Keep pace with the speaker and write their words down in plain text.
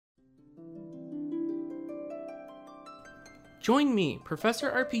Join me,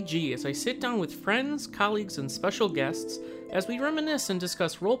 Professor RPG, as I sit down with friends, colleagues, and special guests as we reminisce and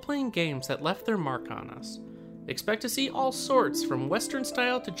discuss role-playing games that left their mark on us. Expect to see all sorts, from Western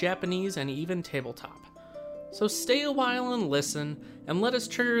style to Japanese and even tabletop. So stay a while and listen, and let us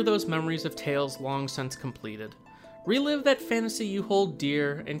trigger those memories of tales long since completed. Relive that fantasy you hold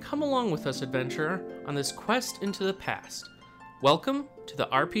dear, and come along with us, adventurer, on this quest into the past. Welcome to the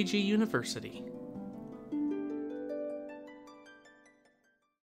RPG University.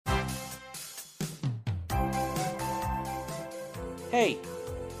 Hey,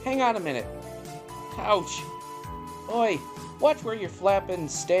 hang on a minute. Ouch. Oi, watch where you're flapping,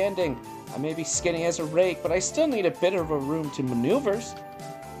 standing. I may be skinny as a rake, but I still need a bit of a room to maneuvers.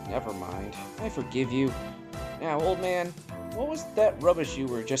 Never mind, I forgive you. Now, old man, what was that rubbish you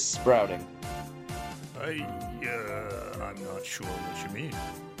were just sprouting? I'm not sure what you mean.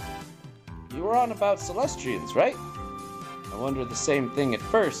 You were on about Celestrians, right? I wondered the same thing at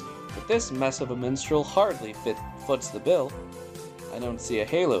first, but this mess of a minstrel hardly foots the bill. I don't see a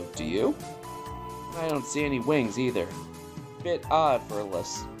halo, do you? I don't see any wings either. Bit odd for a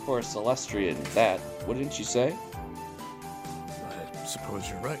Celestrian, that, wouldn't you say? I suppose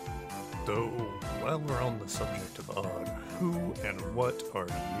you're right. Though, while we're on the subject of odd, who and what are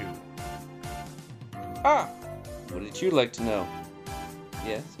you? Ah! Wouldn't you like to know?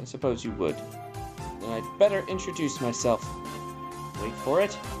 Yes, I suppose you would. Then I'd better introduce myself. Wait for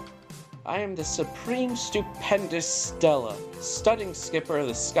it. I am the Supreme Stupendous Stella, studding skipper of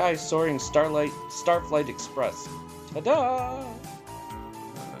the sky-soaring Starflight Express. Ta-da!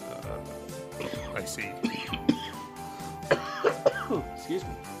 I see. Excuse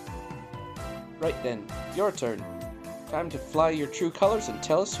me. Right then, your turn. Time to fly your true colors and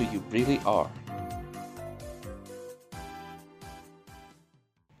tell us who you really are.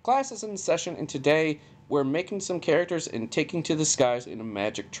 Class is in session, and today we're making some characters and taking to the skies in a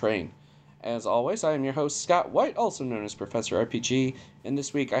magic train. As always, I am your host, Scott White, also known as Professor RPG, and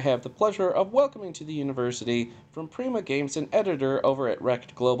this week I have the pleasure of welcoming to the university from Prima Games and editor over at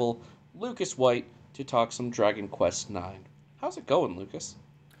Rect Global, Lucas White, to talk some Dragon Quest IX. How's it going, Lucas?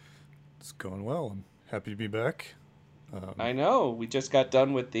 It's going well. I'm happy to be back. I know, we just got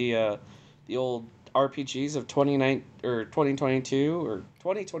done with the old RPGs of 2022, or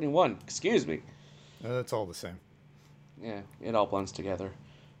 2021, excuse me. It's all the same. Yeah, it all blends together.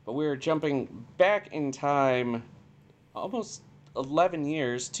 But we're jumping back in time almost 11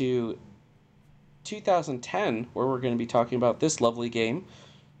 years to 2010, where we're going to be talking about this lovely game.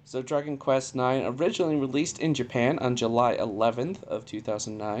 So Dragon Quest IX, originally released in Japan on July 11th of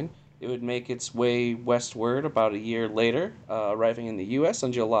 2009. It would make its way westward about a year later, arriving in the US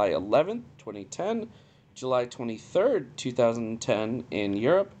on July 11th, 2010, July 23rd, 2010 in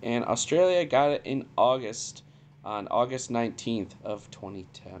Europe, and Australia got it in August, on August 19th of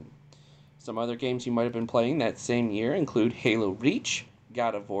 2010. Some other games you might have been playing that same year include Halo Reach,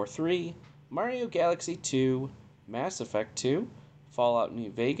 God of War 3, Mario Galaxy 2, Mass Effect 2, Fallout New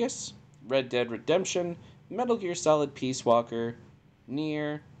Vegas, Red Dead Redemption, Metal Gear Solid Peace Walker,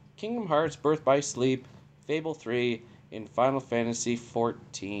 Nier, Kingdom Hearts Birth by Sleep, Fable 3, and Final Fantasy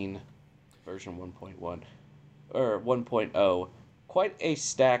XIV version 1.1 or 1.0. Quite a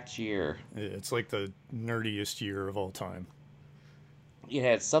stacked year. It's like the nerdiest year of all time. You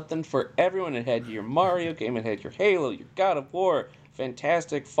had something for everyone. It had your Mario game, it had your Halo, your God of War,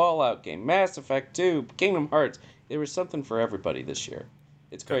 fantastic Fallout game, Mass Effect 2, Kingdom Hearts. There was something for everybody this year.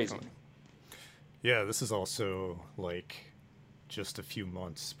 It's crazy. Definitely. Yeah, this is also like just a few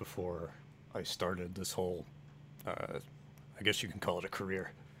months before I started this whole, I guess you can call it a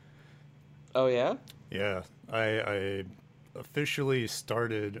career. Oh, yeah? Yeah, I officially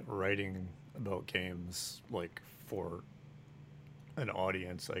started writing about games, like, for an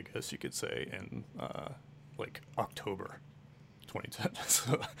audience, I guess you could say, in, like, October 2010.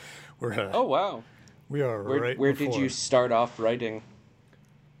 So, oh, wow. We are Where before. did you start off writing?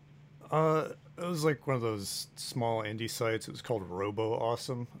 It was like one of those small indie sites. It was called Robo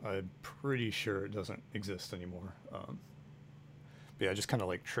Awesome. I'm pretty sure it doesn't exist anymore. But yeah, I just kind of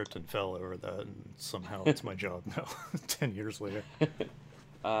like tripped and fell over that, and somehow it's my job now, 10 years later.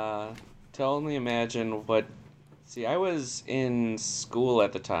 To only imagine what... See, I was in school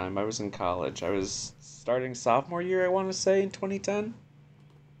at the time. I was in college. I was starting sophomore year, I want to say, in 2010.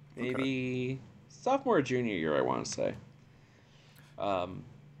 Maybe sophomore or junior year, I want to say.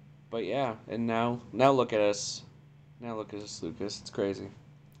 But yeah, and now look at us. Now look at us, Lucas. It's crazy.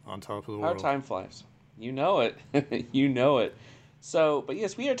 On top of the How world. time flies. You know it. You know it. So, but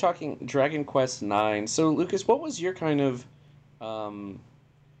yes, we are talking Dragon Quest IX. So, Lucas, what was your kind of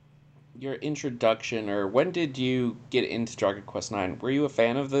your introduction, or when did you get into Dragon Quest Nine? Were you a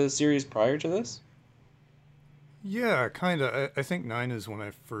fan of the series prior to this? Yeah, kind of. I think 9 is when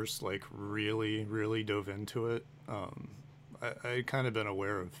I first like really dove into it. I'd kind of been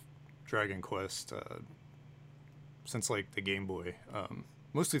aware of Dragon Quest since like the Game Boy,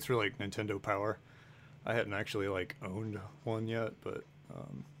 mostly through like Nintendo Power. I hadn't actually like owned one yet, but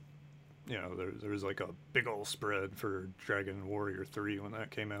there was like a big old spread for Dragon Warrior 3 when that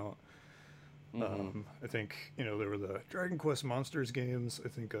came out. Mm-hmm. I think there were the Dragon Quest Monsters games. I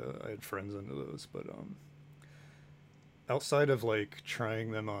think I had friends into those, but outside of like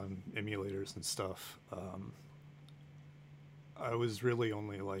trying them on emulators and stuff, I was really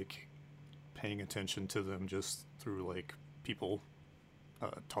only like paying attention to them just through like people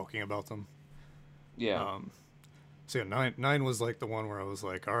talking about them. Yeah. So yeah, nine was like the one where I was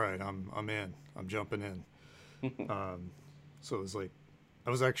like, all right, I'm in, I'm jumping in. So it was like I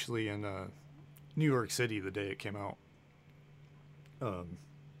was actually in New York City the day it came out.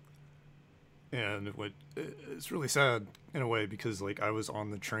 And it's really sad in a way because like I was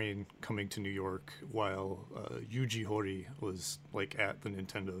on the train coming to New York while Yuji Horii was like at the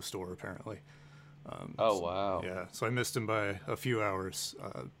Nintendo store apparently. Oh wow. Yeah, so I missed him by a few hours,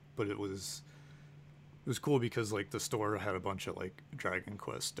 but it was cool because like the store had a bunch of like Dragon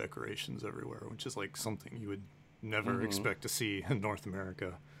Quest decorations everywhere, which is like something you would never expect to see in North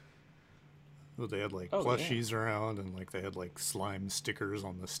America. Well, they had like plushies around, and like they had like slime stickers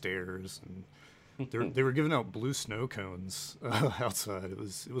on the stairs, and they were giving out blue snow cones outside. It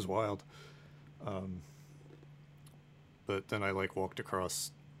was wild. But then I like walked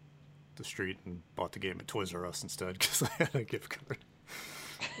across the street and bought the game at Toys R Us instead because I had a gift card.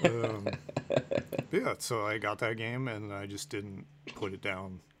 Yeah, so I got that game and I just didn't put it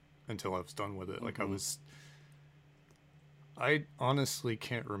down until I was done with it. Like I honestly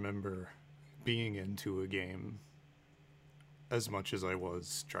can't remember being into a game as much as I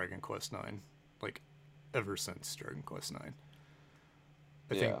was Dragon Quest 9, like ever since Dragon Quest 9.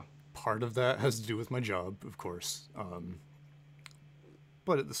 I think part of that has to do with my job, of course.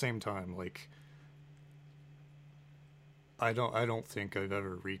 But at the same time, like I don't think I've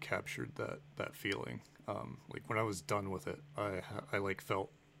ever recaptured that feeling. Like when I was done with it, I like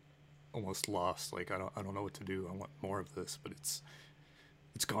felt almost lost. Like I don't know what to do. I want more of this, but it's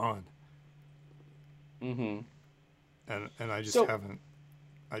gone. Mm-hmm. And I just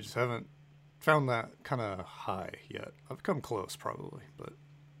haven't found that kind of high yet. I've come close probably, but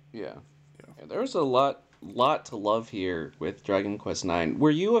Yeah. yeah. Yeah, there's a lot to love here with Dragon Quest Nine.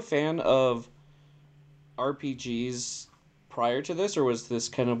 Were you a fan of RPGs prior to this, or was this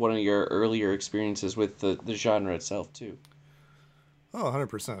kind of one of your earlier experiences with the genre itself too? Oh,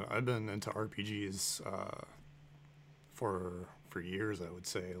 100%. I've been into RPGs for years, I would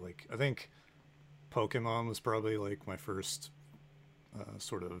say. Like I think Pokemon was probably like my first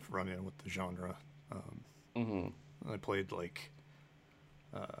sort of run in with the genre. Mm-hmm. I played like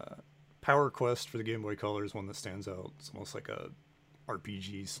Power Quest for the Game Boy Color is one that stands out. It's almost like a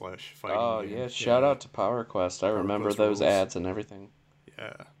RPG slash fighting Oh game. yeah, shout out to Power Quest. I Power remember Quest those rules. ads and everything.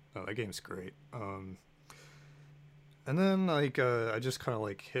 Yeah, no, that game's great. And then like I just kind of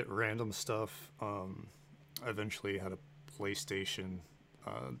like hit random stuff. I eventually had a PlayStation,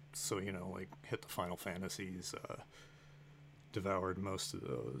 so like hit the Final Fantasies. Devoured most of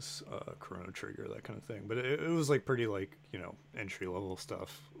those, Chrono Trigger, that kind of thing. But it was like pretty like entry level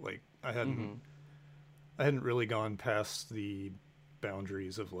stuff. Like I hadn't really gone past the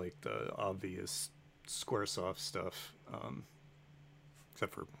boundaries of like the obvious SquareSoft stuff,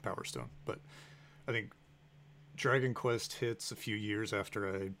 except for Power Stone. But I think Dragon Quest hits a few years after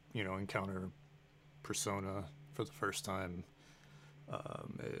I encounter Persona for the first time.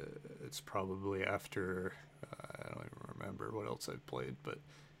 It's probably after I don't even remember what else I've played, but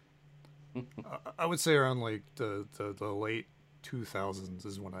I would say around like the late 2000s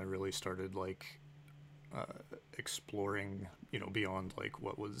is when I really started like exploring, beyond like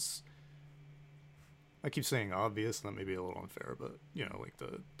what was. I keep saying obvious, and that may be a little unfair, but like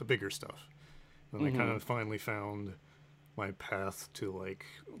the bigger stuff. And I kind of finally found my path to like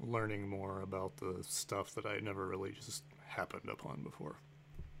learning more about the stuff that I never really just happened upon before.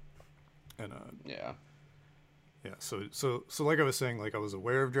 And Yeah. yeah, so like I was saying, like I was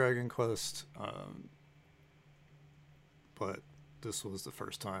aware of Dragon Quest, but this was the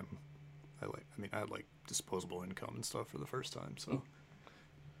first time I had like disposable income and stuff for the first time, so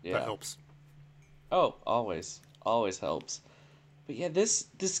Yeah. that helps. Oh, always helps. But yeah,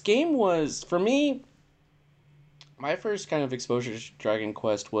 this game was for me. My first kind of exposure to Dragon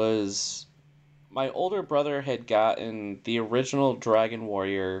Quest was my older brother had gotten the original Dragon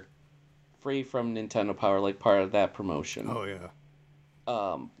Warrior free from Nintendo Power, like part of that promotion. Oh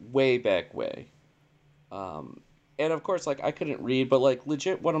yeah. Way back way. And of course, like I couldn't read, but like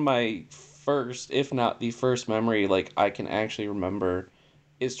legit one of my first, if not the first memory, like I can actually remember,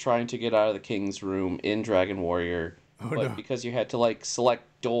 is trying to get out of the king's room in Dragon Warrior, Oh but no. because you had to like select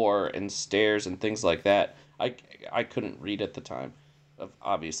door and stairs and things like that, I couldn't read at the time,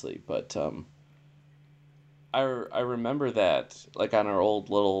 obviously, but I remember that like on our old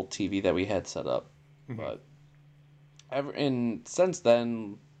little TV that we had set up, Mhm. but and since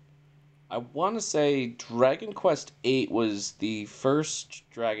then I want to say Dragon Quest VIII was the first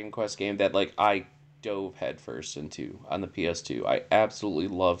Dragon Quest game that like I dove headfirst into on the PS2. I absolutely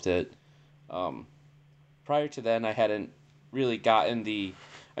loved it. Um, Prior to then, I hadn't really gotten the.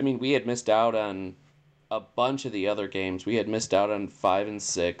 I mean, we had missed out on a bunch of the other games. We had missed out on 5 and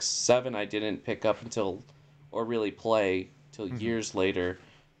 6. 7 I didn't pick up until, or really play till Mhm. years later.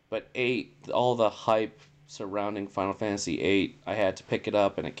 But 8, all the hype surrounding Final Fantasy 8, I had to pick it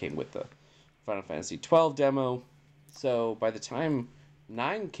up, and it came with the Final Fantasy 12 demo. So by the time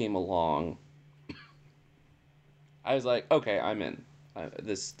 9 came along, I was like, okay, I'm in.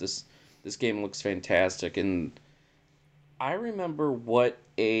 This game looks fantastic, and I remember what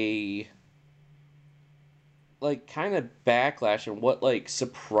a like kind of backlash and what like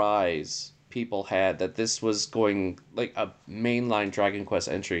surprise people had that this was going like a mainline Dragon Quest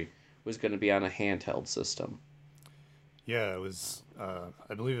entry was going to be on a handheld system. Yeah, it was.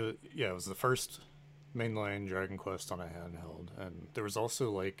 I believe it. Yeah, it was the first mainline Dragon Quest on a handheld, and there was also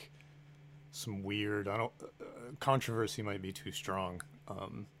like some weird. I don't. Controversy might be too strong.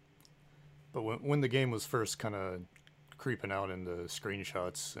 But when the game was first kind of creeping out into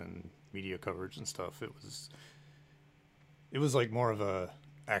screenshots and media coverage and stuff, it was like more of a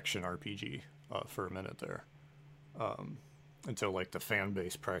action RPG for a minute there, until like the fan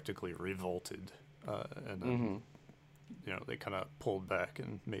base practically revolted, and then Mm-hmm. they kind of pulled back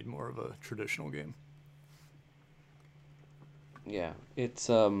and made more of a traditional game. Yeah, it's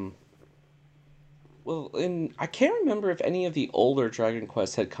well, and I can't remember if any of the older Dragon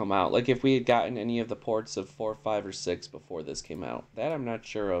Quest had come out. Like if we had gotten any of the ports of 4, 5, or 6 before this came out. That I'm not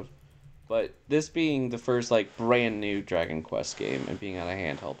sure of. But this being the first like brand new Dragon Quest game and being on a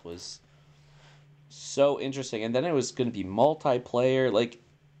handheld was so interesting. And then it was going to be multiplayer. Like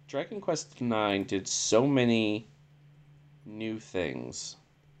Dragon Quest 9 did so many new things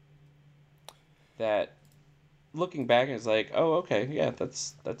that looking back it's like, "Oh, okay. Yeah,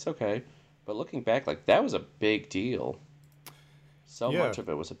 that's okay." But looking back like that was a big deal. So Yeah. much of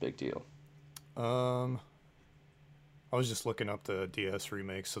it was a big deal. Um, I was just looking up the DS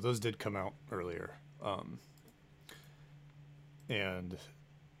remakes, so those did come out earlier. And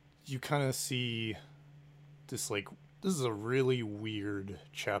you kind of see this like this is a really weird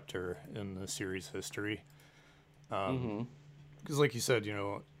chapter in the series history. Mhm. Because, like you said,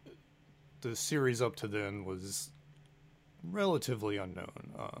 the series up to then was relatively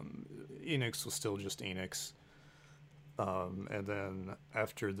unknown. Enix was still just Enix, and then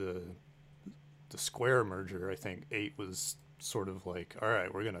after the Square merger, I think 8 was sort of like, all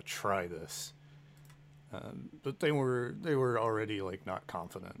right, we're gonna try this. But they were already like not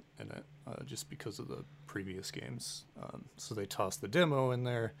confident in it, just because of the previous games. So they tossed the demo in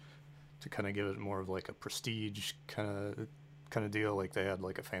there to kind of give it more of like a prestige kind of deal. Like they had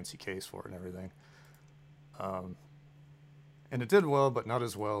like a fancy case for it and everything. And it did well, but not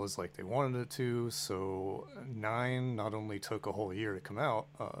as well as like they wanted it to. So 9 not only took a whole year to come out,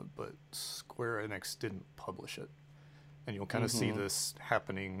 but Square Enix didn't publish it. And you'll kind of see Mhm. this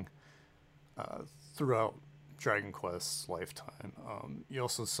happening throughout Dragon Quest's lifetime. You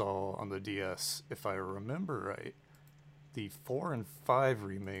also saw on the DS, if I remember right, the 4 and 5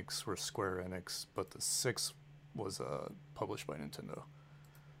 remakes were Square Enix, but the 6 was published by Nintendo.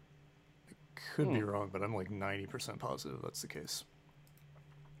 Could Hmm. be wrong, but I'm like 90% positive that's the case.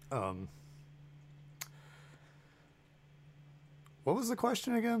 Um, what was the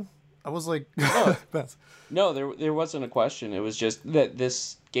question again? I was like, Oh, that's, no, there wasn't a question. It was just that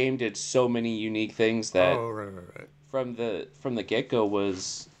this game did so many unique things that oh, right. from the get-go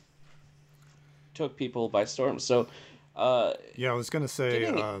was took people by storm. So, uh Yeah, I was gonna say,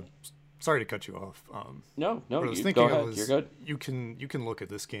 getting sorry to cut you off. no, What I was you go thinking of ahead. You're was good. you can look at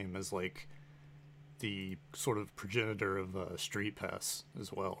this game as like the sort of progenitor of Street Pass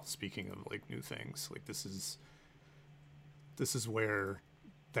as well. Speaking of like new things, like this is where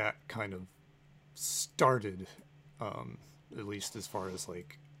that kind of started, at least as far as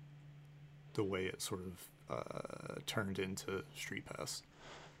like the way it sort of turned into Street Pass.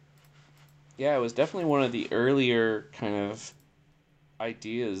 Yeah, it was definitely one of the earlier kind of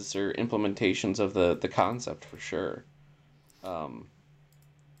ideas or implementations of the concept for sure. Um,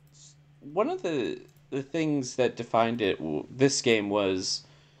 One of the things that defined this game was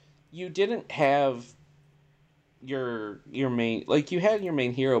you didn't have your main, like, you had your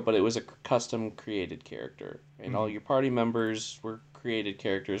main hero, but it was a custom created character, and all Hmm. your party members were created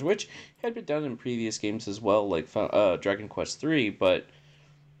characters, which had been done in previous games as well, like Dragon Quest 3. But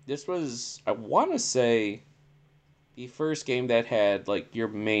this was, I want to say, the first game that had like your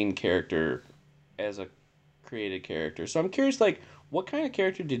main character as a created character. So I'm curious, like, what kind of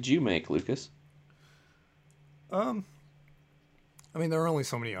character did you make, Lucas? Um, I mean, there are only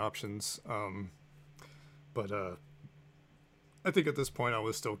so many options. But I think at this point I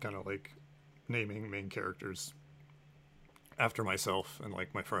was still kind of like naming main characters after myself and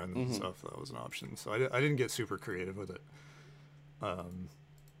like my friends and Mm-hmm. stuff. That was an option, so I didn't get super creative with it. Um,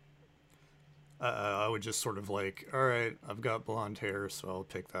 I would just sort of like, all right, I've got blonde hair, so I'll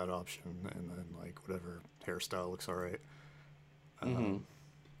pick that option, and then like whatever hairstyle looks all right. Mm-hmm.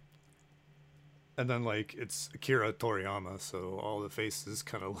 And then like it's Akira Toriyama, so all the faces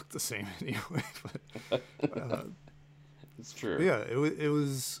kind of look the same anyway. It's But true. yeah, it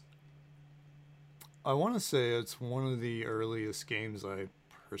was. I want to say it's one of the earliest games I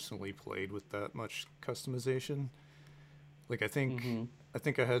personally played with that much customization. Like Mm-hmm. I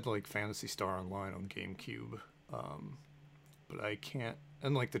think I had like Fantasy Star Online on GameCube, but I can't,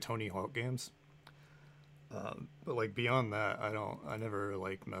 and like the Tony Hawk games. But like beyond that, I never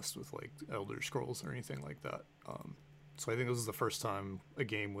like messed with like Elder Scrolls or anything like that. So I think this was the first time a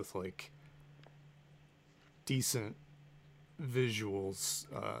game with like decent visuals,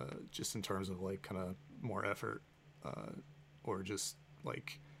 just in terms of like kind of more effort, uh, or just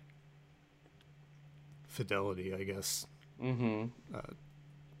like fidelity, I guess. Mm-hmm.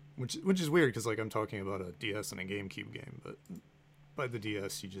 Which is weird because like I'm talking about a DS and a GameCube game, but by the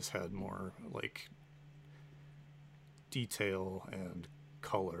DS you just had more like detail and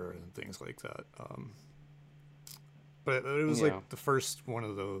color and things like that. But it was Yeah. like the first one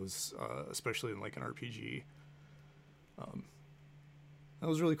of those, especially in like an RPG. That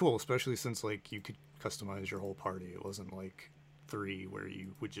was really cool, especially since like you could customize your whole party. It wasn't like 3 where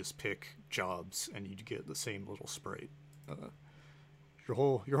you would just pick jobs and you'd get the same little sprite. Uh, your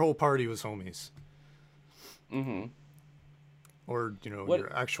whole party was homies, Mm-hmm. or What?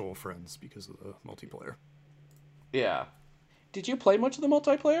 your actual friends because of the multiplayer. Yeah. Did you play much of the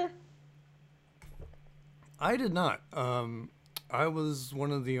multiplayer? I did not. I was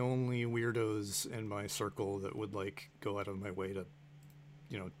one of the only weirdos in my circle that would like go out of my way to,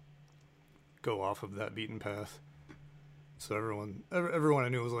 you know, go off of that beaten path. So everyone I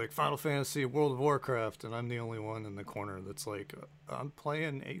knew was like Final Fantasy, World of Warcraft, and I'm the only one in the corner that's like, I'm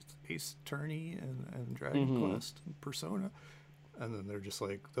playing Ace Attorney and Dragon Mm-hmm. Quest and Persona, and then they're just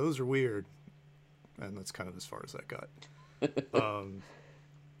like, those are weird, and that's kind of as far as that got. Um,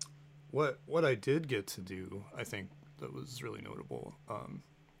 what I did get to do, I think that was really notable.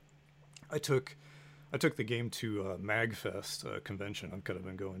 I took I took the game to Magfest, a convention I've kind of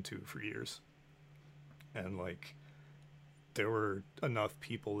been going to for years, and like there were enough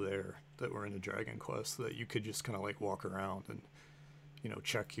people there that were into Dragon Quest that you could just kind of like walk around and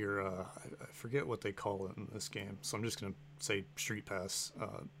check your I forget what they call it in this game, so I'm just gonna say Street Pass.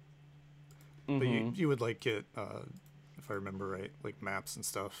 But you Mm-hmm. you would like get, if I remember right, like maps and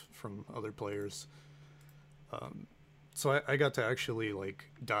stuff from other players. So I got to actually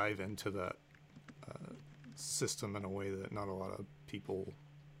like dive into that system in a way that not a lot of people,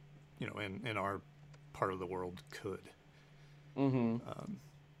 in our part of the world could. Mm-hmm.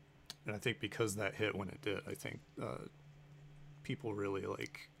 And I think because that hit when it did, I think people really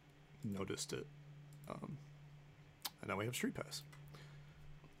like noticed it. And now we have Street Pass.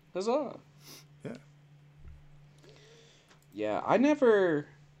 Huzzah. Yeah. Yeah, I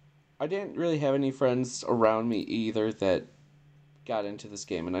didn't really have any friends around me either that got into this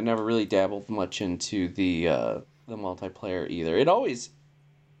game, and I never really dabbled much into the multiplayer either. It always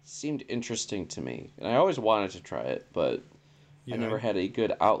seemed interesting to me, and I always wanted to try it, but I Yeah, never had a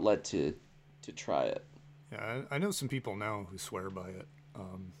good outlet to try it. I know some people now who swear by it.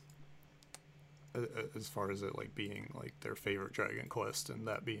 As far as it like being like their favorite Dragon Quest, and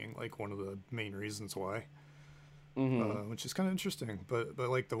that being like one of the main reasons why, Mm-hmm. which is kind of interesting. But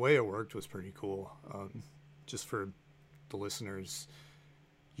like the way it worked was pretty cool. Just for the listeners,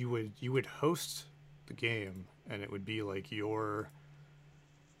 you would host the game, and it would be like your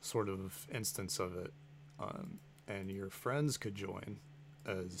sort of instance of it, and your friends could join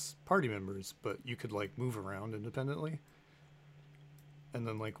as party members, but you could like move around independently. And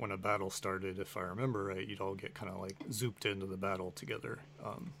then like when a battle started, if I remember right, you'd all get kind of like zooped into the battle together.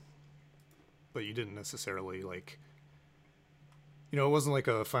 But you didn't necessarily like, it wasn't like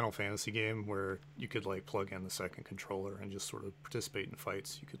a Final Fantasy game where you could like plug in the second controller and just sort of participate in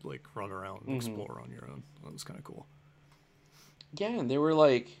fights. You could like run around and explore on your own. That was kind of cool. Yeah, and there were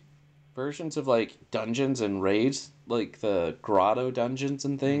like versions of like dungeons and raids, like the grotto dungeons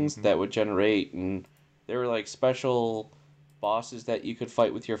and things that would generate, and there were like special bosses that you could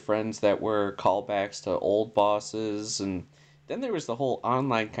fight with your friends that were callbacks to old bosses, and then there was the whole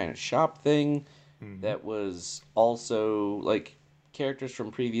online kind of shop thing that was also like characters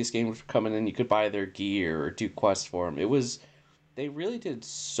from previous games were coming in. You could buy their gear or do quests for them. They really did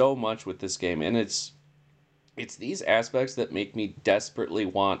so much with this game, and it's these aspects that make me desperately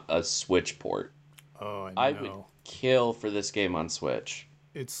want a Switch port. Oh, I I would know. kill for this game on Switch.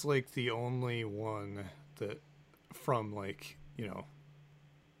 It's like the only one that from like,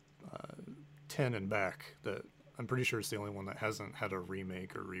 10 and back that I'm pretty sure it's the only one that hasn't had a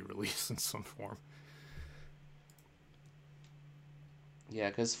remake or re-release in some form. Yeah,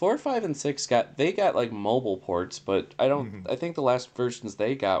 because 4, 5, and 6 got like mobile ports, but I don't. I think the last versions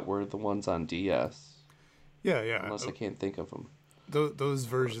they got were the ones on DS, Yeah, yeah. unless I can't think of them. Those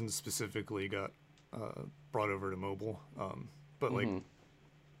versions specifically got brought over to mobile, but like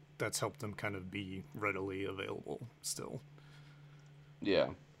that's helped them kind of be readily available still. Yeah.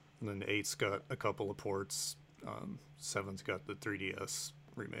 And then 8's got a couple of ports. 7's got the 3DS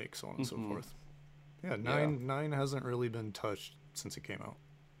remake, so on and so forth. Yeah, 9 hasn't really been touched since it came out.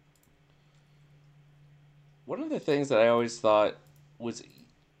 One of the things that I always thought was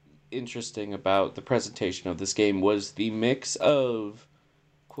interesting about the presentation of this game was the mix of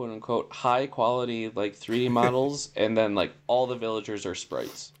quote unquote high quality like 3D models and then like all the villagers are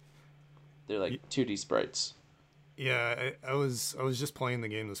sprites. They're like 2D sprites. Yeah, I was just playing the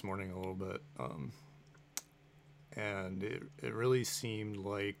game this morning a little bit, and it really seemed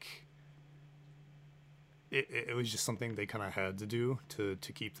like it was just something they kind of had to do to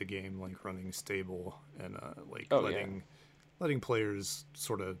keep the game like running stable and letting players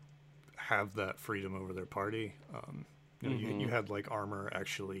sort of have that freedom over their party. You had like armor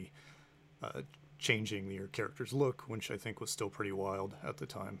actually changing your character's look, which I think was still pretty wild at the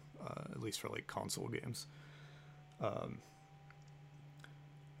time, at least for like console games. And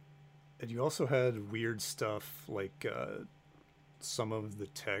you also had weird stuff like some of the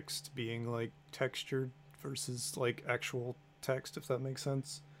text being like textured versus like actual text, if that makes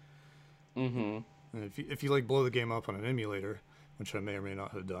sense. And if you like blow the game up on an emulator, which I may or may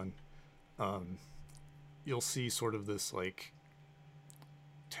not have done, you'll see sort of this like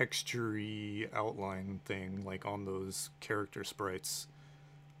texture-y outline thing like on those character sprites,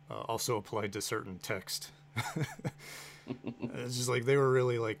 also applied to certain text. It's just like they were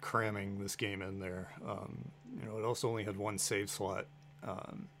really like cramming this game in there. It also only had one save slot.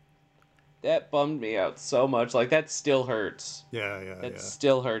 That bummed me out so much. Like that still hurts. Yeah.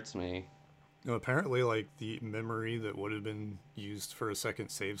 Still hurts me. Apparently like the memory that would have been used for a second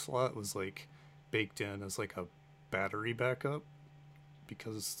save slot was like baked in as like a battery backup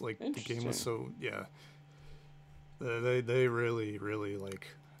because like the game was so they really like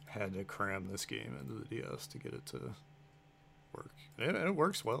had to cram this game into the DS to get it to work, and it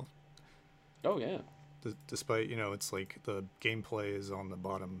works well. Oh yeah. Despite it's like the gameplay is on the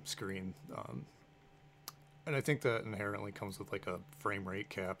bottom screen, and I think that inherently comes with like a frame rate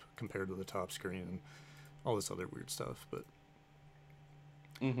cap compared to the top screen and all this other weird stuff. But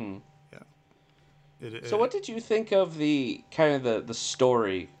so what did you think of the kind of the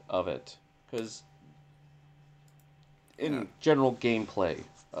story of it? Because in general gameplay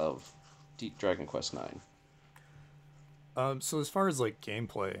of Deep Dragon Quest IX. So as far as like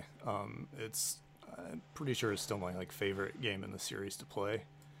gameplay, it's I'm pretty sure it's still my like favorite game in the series to play.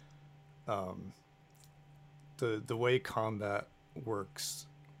 The way combat works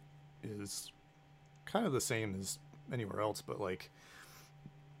is kind of the same as anywhere else, but like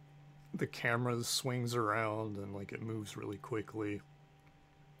the camera swings around and like it moves really quickly.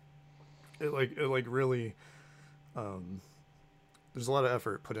 It really there's a lot of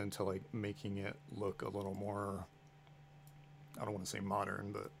effort put into like making it look a little more, I don't want to say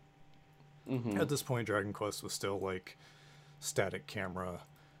modern, but at this point Dragon Quest was still like static camera.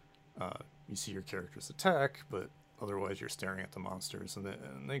 You see your characters attack, but otherwise you're staring at the monsters, and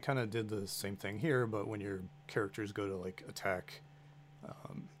they kind of did the same thing here, but when your characters go to like attack,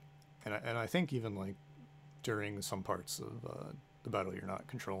 and I think even like during some parts of the battle you're not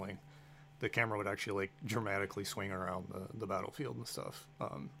controlling, the camera would actually like dramatically swing around the battlefield and stuff.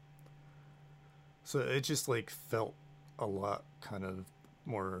 So it just like felt a lot kind of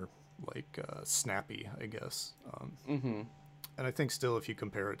more like snappy, I guess. Mm-hmm. And I think still, if you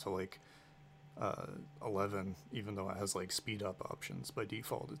compare it to like 11, even though it has like speed up options by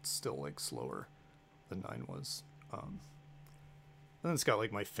default, it's still like slower than 9 was. And it's got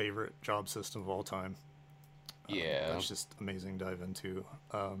like my favorite job system of all time. Yeah. That's just amazing to dive into.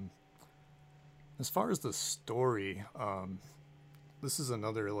 As far as the story, this is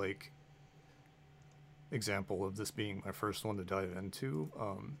another like example of this being my first one to dive into,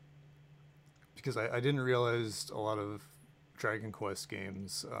 because I didn't realize a lot of Dragon Quest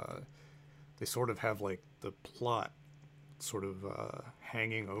games, they sort of have like the plot sort of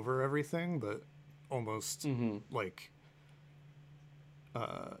hanging over everything, but almost like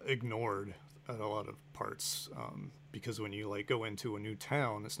ignored at a lot of parts, because when you like go into a new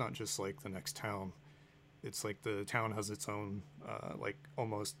town, it's not just like the next town. It's like the town has its own like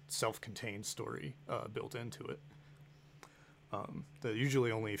almost self-contained story built into it, that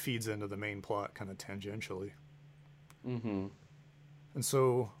usually only feeds into the main plot kind of tangentially. Mm-hmm. And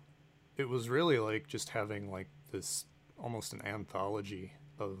so it was really like just having like this almost an anthology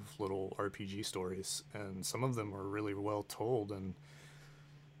of little RPG stories, and some of them were really well told, and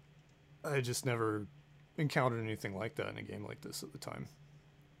I just never encountered anything like that in a game like this at the time.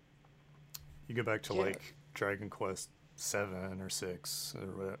 You go back to like Dragon Quest 7 or 6 or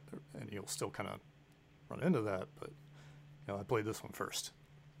whatever, and you'll still kind of run into that, but you know, I played this one first.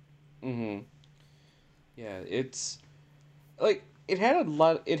 Mm-hmm. Yeah, it's like it had a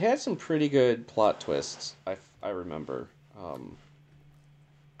lot. It had some pretty good plot twists. I remember.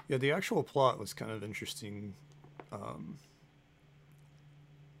 Yeah, the actual plot was kind of interesting,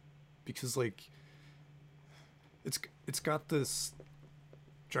 because like it's got this.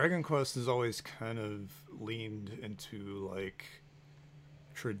 Dragon Quest has always kind of leaned into like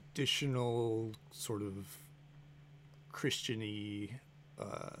traditional sort of Christian-y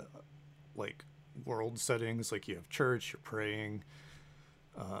like world settings. Like you have church, you're praying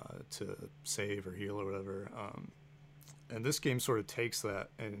to save or heal or whatever. And this game sort of takes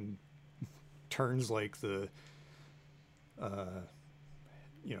that and turns like the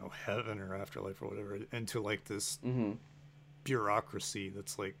you know, heaven or afterlife or whatever into like this bureaucracy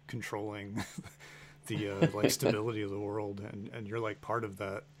that's like controlling the like stability of the world, and you're like part of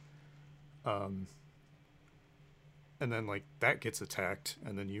that, and then like that gets attacked,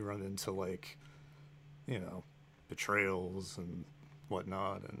 and then you run into like, you know, betrayals and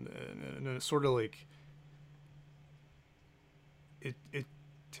whatnot, and it's sort of like it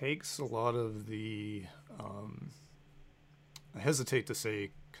takes a lot of the I hesitate to say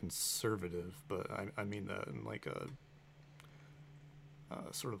conservative, but I mean that in like a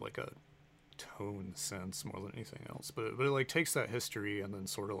sort of like a tone sense more than anything else, but it like takes that history and then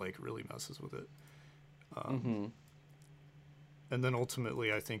sort of like really messes with it, and then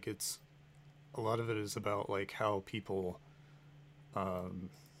ultimately I think it's a lot of it is about like how people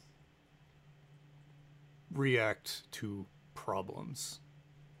react to problems,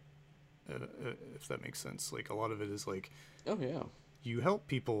 if that makes sense. Like a lot of it is like, oh yeah, you help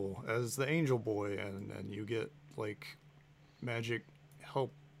people as the angel boy, and you get like magic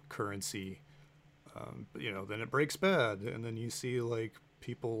help currency, but you know, then it breaks bad, and then you see like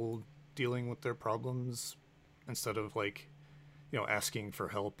people dealing with their problems instead of like, you know, asking for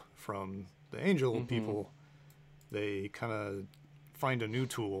help from the angel people. They kind of find a new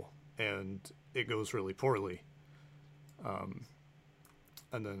tool and it goes really poorly, and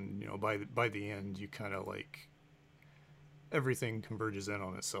then, you know, by the end you kind of like everything converges in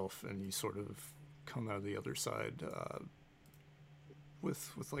on itself, and you sort of come out of the other side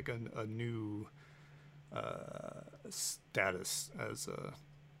with like a new status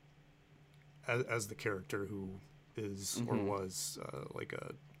as the character who is or was like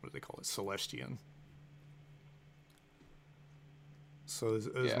a, what do they call it, Celestian. So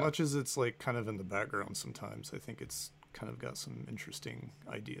as much as it's like kind of in the background sometimes, I think it's kind of got some interesting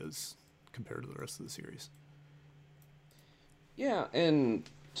ideas compared to the rest of the series. Yeah, and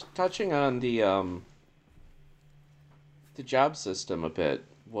touching on the job system a bit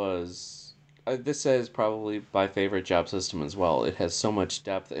was, this is probably my favorite job system as well. It has so much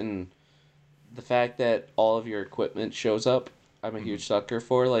depth, and the fact that all of your equipment shows up, I'm a huge sucker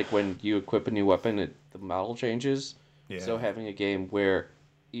for. Like when you equip a new weapon, the model changes. Yeah. So having a game where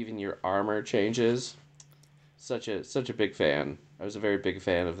even your armor changes, such a big fan. I was a very big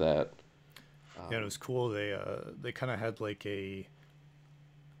fan of that. Yeah, it was cool. They kind of had like a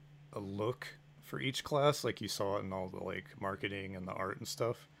look for each class, like you saw it in all the like marketing and the art and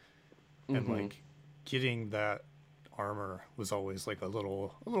stuff. And like getting that armor was always like a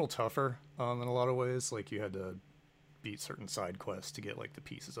little tougher in a lot of ways. Like you had to beat certain side quests to get like the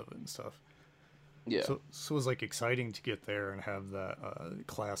pieces of it and stuff. Yeah. So it was like exciting to get there and have that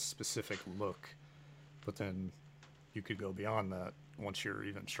class specific look, but then you could go beyond that once you're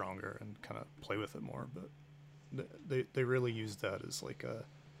even stronger and kind of play with it more. But they really used that as like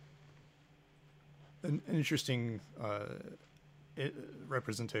an interesting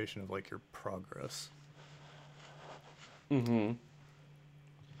representation of like your progress. Mm-hmm.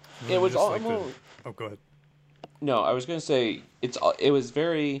 Really It was just like almost. oh, go ahead. No, I was gonna say it was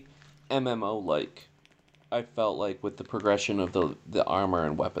very MMO like. I felt like with the progression of the armor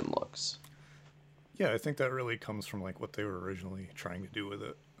and weapon looks. Yeah, I think that really comes from like what they were originally trying to do with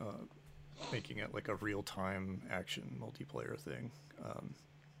it, making it like a real-time action multiplayer thing.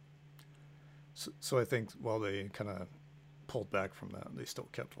 So I think while they kind of pulled back from that, they still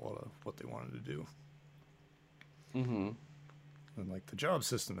kept a lot of what they wanted to do. Mm-hmm. And like the job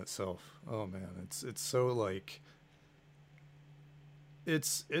system itself, oh man, it's so like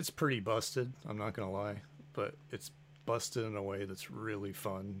it's pretty busted. I'm not gonna lie, but it's busted in a way that's really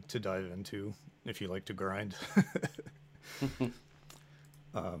fun to dive into if you like to grind.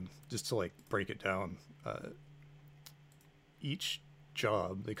 Just to like break it down, each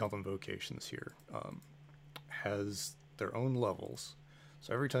job, they call them vocations here, has their own levels.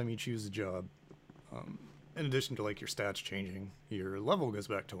 So every time you choose a job, in addition to like your stats changing, your level goes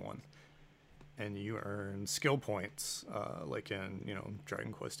back to 1, and you earn skill points, like in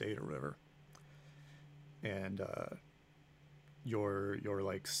Dragon Quest VIII or whatever. And your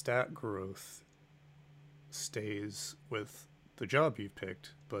like stat growth stays with the job you've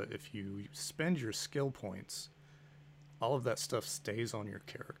picked, but if you spend your skill points, all of that stuff stays on your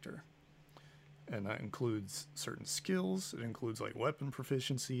character. And that includes certain skills, it includes like weapon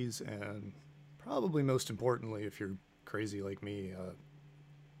proficiencies, and probably most importantly, if you're crazy like me,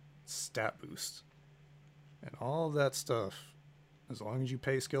 stat boost. And all of that stuff, as long as you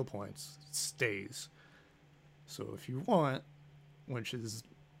pay skill points, stays. So if you want, which is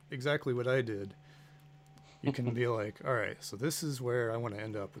exactly what I did, you can be like, all right, so this is where I want to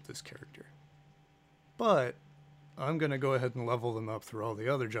end up with this character. But I'm going to go ahead and level them up through all the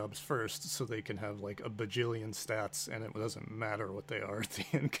other jobs first so they can have like a bajillion stats, and it doesn't matter what they are at the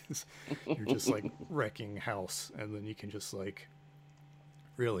end because you're just like wrecking house, and then you can just like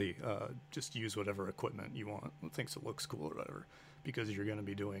really just use whatever equipment you want, thinks it looks cool or whatever, because you're going to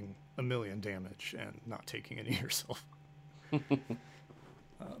be doing 1,000,000 damage and not taking any yourself.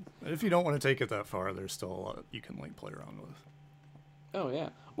 If you don't want to take it that far, there's still a lot you can like play around with. Oh yeah.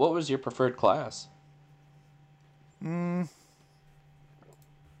 What was your preferred class?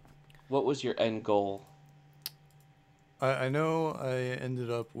 What was your end goal? I know I ended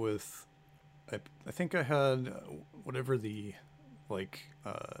up with, I think I had whatever the like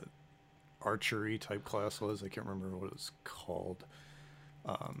archery type class was. I can't remember what it was called.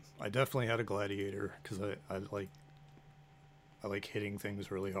 I definitely had a gladiator because I like hitting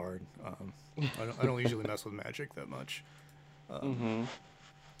things really hard. I don't usually mess with magic that much. Mm-hmm.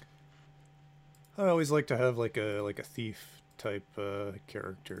 I always like to have like a thief type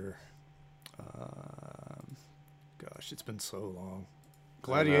character. Gosh, it's been so long.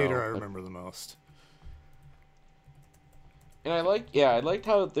 Gladiator, I remember the most. And I liked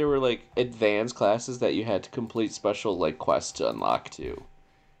how there were like advanced classes that you had to complete special like quests to unlock too.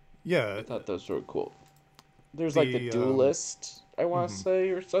 Yeah, I thought those were cool. There's like the duelist, I want to say,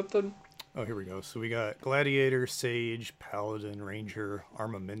 or something. Oh, here we go. So we got Gladiator, Sage, Paladin, Ranger,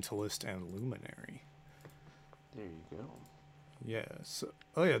 Armamentalist, and Luminary. There you go. Yeah. So,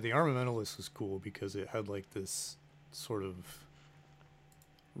 oh yeah, the Armamentalist was cool because it had like this sort of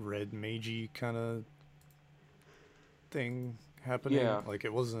red magey kind of thing happening. Yeah. Like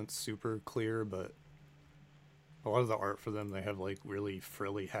it wasn't super clear, but a lot of the art for them, they have like really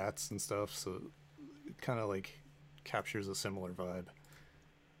frilly hats and stuff, so it kind of like captures a similar vibe.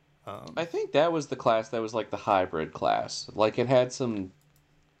 I think that was the class that was like the hybrid class. Like it had some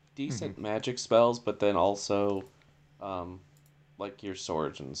decent magic spells, but then also like your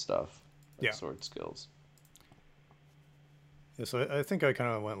swords and stuff. Like Yeah. sword skills. Yeah, so I think I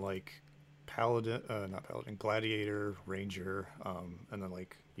kind of went like not Paladin, Gladiator, Ranger, and then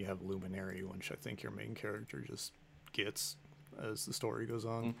like you have Luminary, which I think your main character just gets as the story goes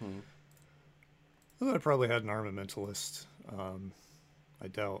on. Mm-hmm. And then I probably had an Armamentalist. I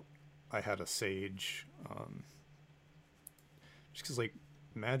doubt I had a Sage. Just because like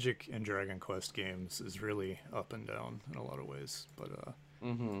Magic and Dragon Quest games is really up and down in a lot of ways, but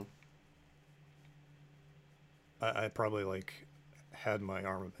Mm-hmm. I probably like had my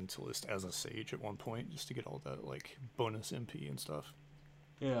Armamentalist as a Sage at one point just to get all that like bonus MP and stuff.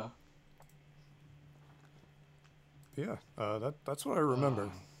 Yeah. Yeah, that's what I remember.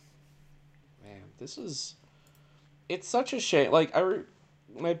 Man, it's such a shame. Like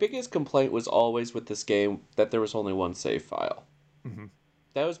my biggest complaint was always with this game that there was only one save file. Hmm.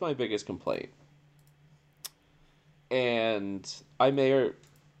 That was my biggest complaint. And I may or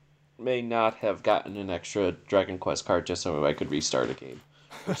may not have gotten an extra Dragon Quest card just so I could restart a game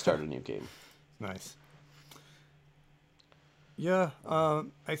or start a new game. Nice. Yeah,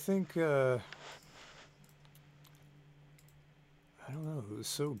 I think I don't know. It was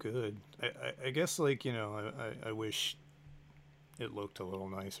so good. I guess like I wish it looked a little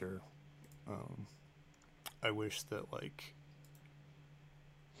nicer. Um, I wish that like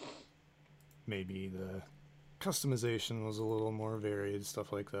maybe the customization was a little more varied,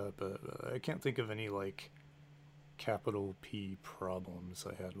 stuff like that. But I can't think of any like capital P problems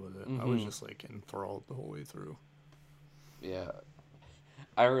I had with it. I was just like enthralled the whole way through. Yeah.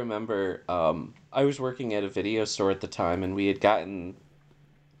 I remember I was working at a video store at the time, and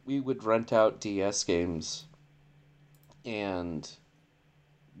we would rent out DS games, and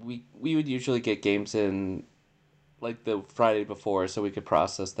we would usually get games in like the Friday before so we could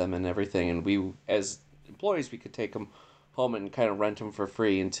process them and everything, and we as employees we could take them home and kind of rent them for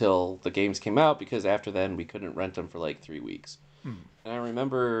free until the games came out, because after then we couldn't rent them for like 3 weeks. And I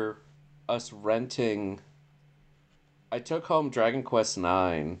remember us renting. I took home Dragon Quest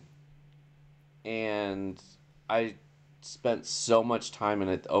IX, and I spent so much time in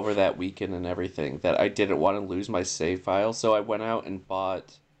it over that weekend and everything that I didn't want to lose my save file. So I went out and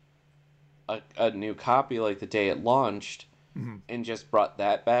bought a new copy like the day it launched, and just brought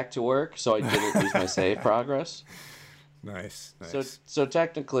that back to work so I didn't lose my save progress. Nice. So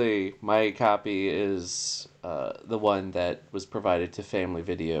technically, my copy is the one that was provided to Family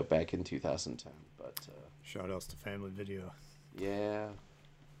Video back in 2010. But Shout outs to Family Video. yeah,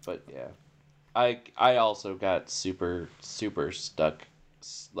 but yeah, I also got super stuck,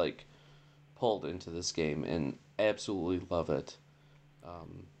 like pulled into this game and absolutely love it.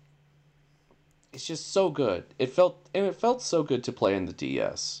 It's just so good. It felt so good to play in the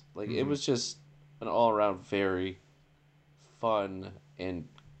DS. Like it was just an all around very fun and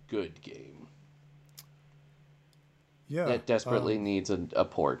good game Yeah. that desperately needs a new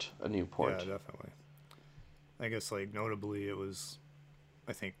port. Yeah, definitely. I guess like notably it was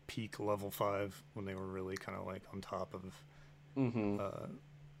I think peak level 5 when they were really kind of like on top of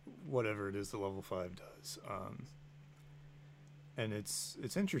whatever it is that level 5 does. And it's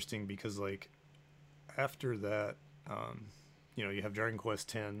interesting because like after that you have Dragon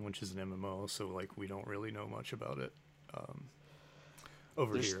Quest X, which is an MMO, so like we don't really know much about it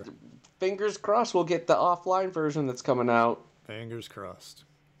over here. Fingers crossed we'll get the offline version that's coming out. Fingers crossed.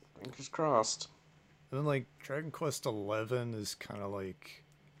 Fingers crossed. And then like Dragon Quest 11 is kind of like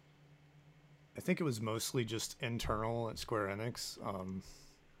I think it was mostly just internal at Square Enix,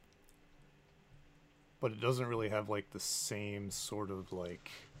 but it doesn't really have like the same sort of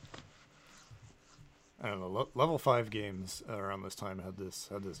like I don't know. Level 5 games around this time had this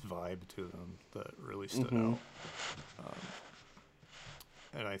vibe to them that really stood out.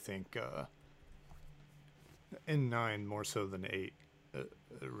 And I think in 9 more so than 8, it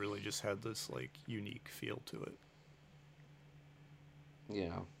really just had this like unique feel to it.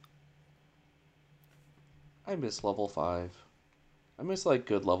 Yeah. I miss level 5. I miss like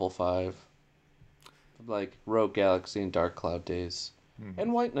good level 5. Like Rogue Galaxy and Dark Cloud days.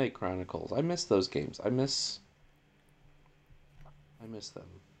 And White Knight Chronicles. I miss those games. I miss them.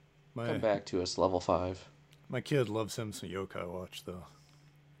 Come back to us, level 5. My kid loves him some Yokai Watch though.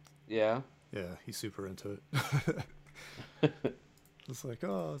 Yeah? Yeah, he's super into it. It's like,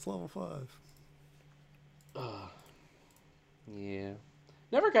 oh, it's level 5. Yeah.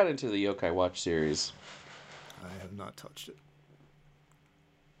 Never got into the Yokai Watch series. I have not touched it.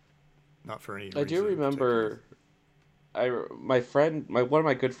 Not for any reason. I do remember one of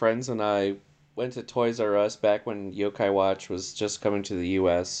my good friends and I went to Toys R Us back when Yokai Watch was just coming to the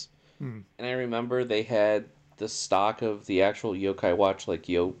US. And I remember they had the stock of the actual Yokai Watch like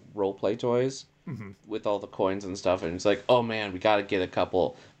roleplay toys with all the coins and stuff, and it's like, oh man, we gotta get a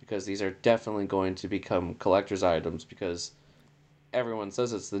couple because these are definitely going to become collector's items because everyone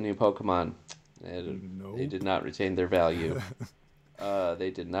says it's the new Pokemon. Nope. They did not retain their value.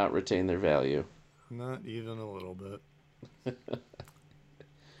 They did not retain their value. Not even a little bit.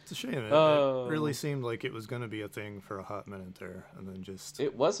 It's a shame. It really seemed like it was going to be a thing for a hot minute there, and then just...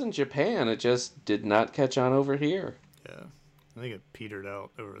 It was in Japan. It just did not catch on over here. Yeah. I think it petered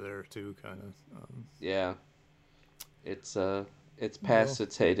out over there, too, kind of. Yeah. It's past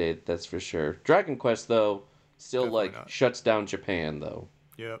its heyday, that's for sure. Dragon Quest, though, still, Definitely like, not. shuts down Japan, though.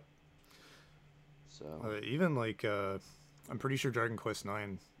 Yep. So Even like I'm pretty sure Dragon Quest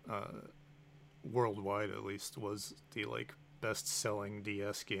IX, worldwide at least, was the like best-selling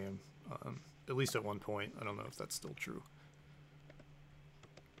DS game. At least at one point. I don't know if that's still true.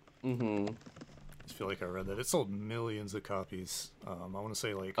 mm-hmm. I just feel like I read that it sold millions of copies. I want to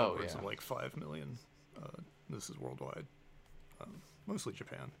say like Oh, upwards yeah. of like 5 million. This is worldwide, mostly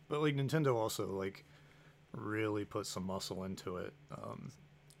Japan. But like Nintendo also like really put some muscle into it.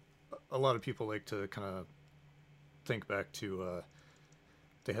 A lot of people like to kind of think back to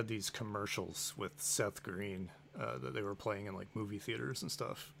they had these commercials with Seth Green that they were playing in like movie theaters and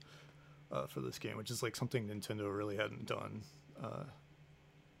stuff for this game, which is like something Nintendo really hadn't done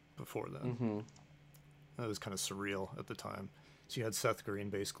before then. Mm-hmm. That was kind of surreal at the time. So you had Seth Green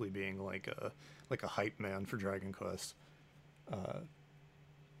basically being like a hype man for Dragon Quest.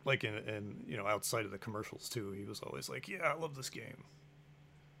 Like in you know, outside of the commercials too, he was always like, "Yeah, I love this game.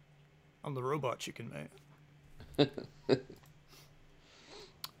 I'm the robot chicken man."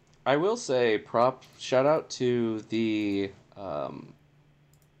 I will say, shout out to the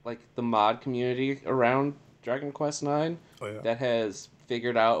like the mod community around Dragon Quest IX Oh yeah. that has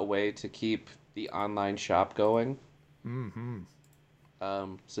figured out a way to keep the online shop going. Mm-hmm.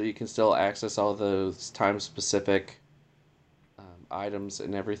 So you can still access all those time specific items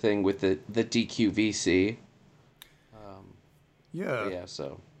and everything with the DQVC. Yeah. Yeah,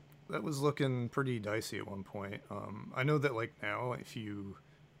 so That was looking pretty dicey at one point. I know that like now, if you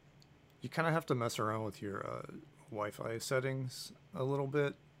kind of have to mess around with your Wi-Fi settings a little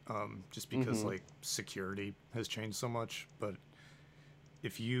bit, just because like security has changed so much. But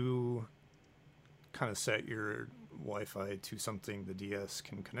if you kind of set your Wi-Fi to something the DS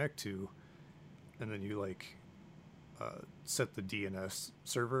can connect to, and then you like set the DNS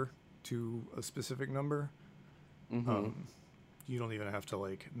server to a specific number, you don't even have to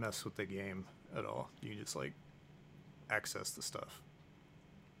like mess with the game at all. You can just like access the stuff.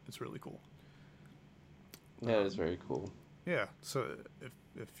 It's really cool. that is very cool. Yeah, so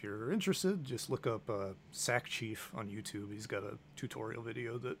if you're interested, just look up Sack Chief on YouTube. He's got a tutorial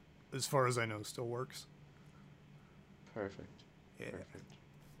video that, as far as I know, still works. Perfect. Yeah. Perfect.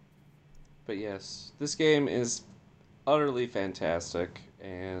 But yes, this game is utterly fantastic,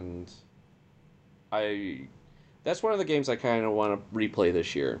 and that's one of the games I kind of want to replay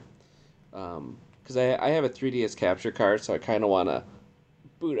this year. Because I have a 3DS capture card, so I kind of want to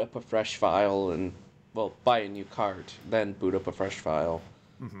boot up a fresh file and, well, buy a new card, then boot up a fresh file,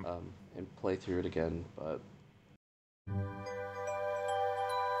 and play through it again. But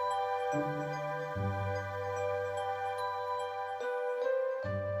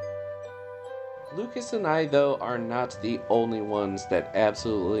Lucas and I, though, are not the only ones that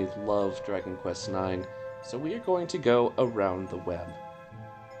absolutely love Dragon Quest IX, so we are going to go around the web.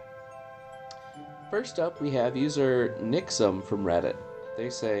 First up, we have user Nixum from Reddit. They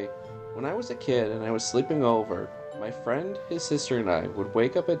say, "When I was a kid and I was sleeping over, my friend, his sister, and I would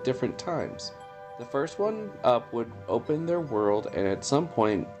wake up at different times. The first one up would open their world, and at some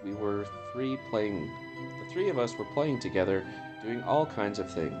point, the three of us were playing together, doing all kinds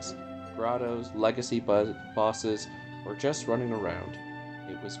of things. Grottos, legacy bosses, or just running around.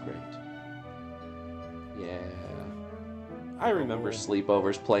 It was great." Yeah. I remember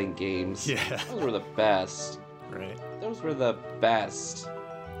sleepovers playing games. Yeah. Those were the best. Right. Those were the best.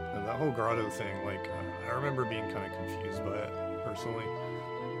 And that whole grotto thing, like, I remember being kind of confused by it, personally.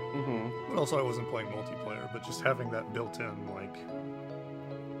 But also I wasn't playing multiplayer, but just having that built in, like,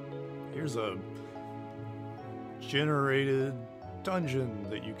 here's a generated dungeon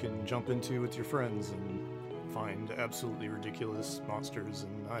that you can jump into with your friends and find absolutely ridiculous monsters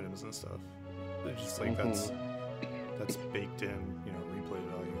and items and stuff. It's just like that's baked in, you know, replay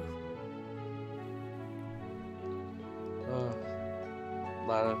value.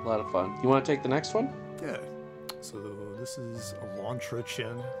 A lot of fun. You want to take the next one? Yeah. So this is Elantra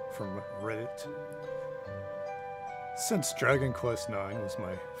Chin from Reddit. Since Dragon Quest IX was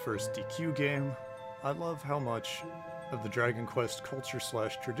my first DQ game, I love how much of the Dragon Quest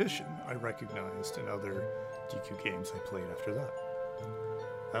culture/tradition I recognized in other DQ games I played after that.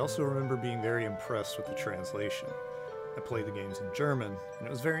 I also remember being very impressed with the translation. I played the games in German, and it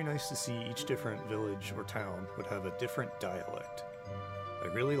was very nice to see each different village or town would have a different dialect. I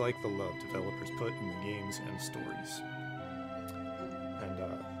really like the love developers put in the games and stories. And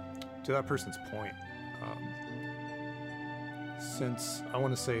to that person's point, since I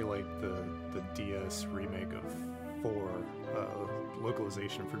want to say like the DS remake of 4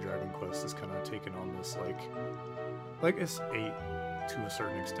 localization for Dragon Quest has kind of taken on this like it's 8 to a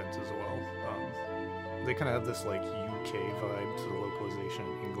certain extent as well. They kind of have this like UK vibe to the localization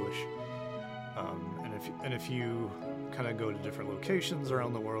in English, if you kind of go to different locations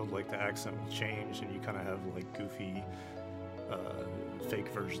around the world, like the accent will change, and you kind of have like goofy, fake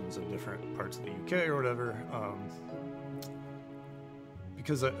versions of different parts of the UK or whatever.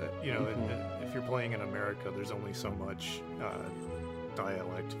 Because if you're playing in America, there's only so much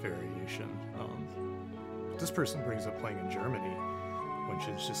dialect variation. This person brings up playing in Germany, which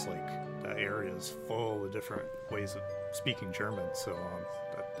is just like that area is full of different ways of speaking German. So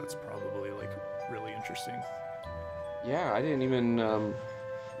that's probably like really interesting. Yeah, I didn't even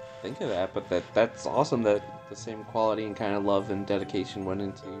think of that, but that's awesome that the same quality and kind of love and dedication went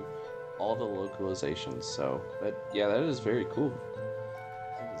into all the localizations. So that is very cool.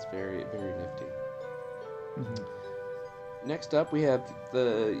 That is very, very nifty. Mm-hmm. Next up, we have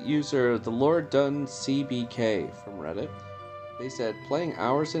the user the Lord Dunn CBK from Reddit. They said, playing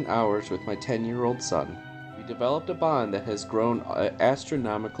hours and hours with my 10-year-old son. We developed a bond that has grown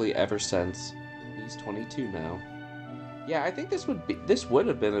astronomically ever since. He's 22 now. Yeah, I think this would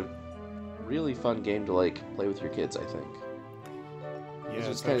have been a really fun game to like play with your kids, I think. Yeah, it's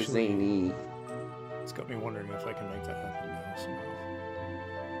just kind of zany. It's got me wondering if I can make that happen now somehow.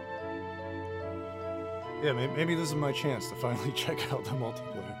 Yeah, maybe this is my chance to finally check out the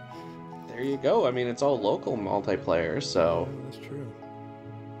multiplayer. There you go. I mean, it's all local multiplayer, so Yeah, that's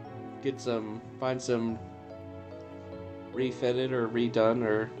true. find some refitted or redone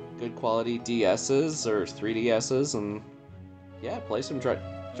or good quality DSs or 3DSs, and yeah, play some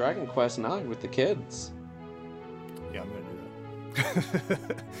Dragon Quest IX with the kids. Yeah, I'm gonna do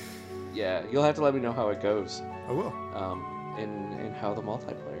that. Yeah, you'll have to let me know how it goes. I will. And how the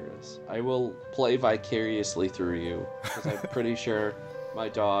multiplayer is. I will play vicariously through you, because I'm pretty sure my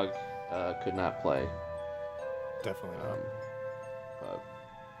dog could not play. Definitely not. But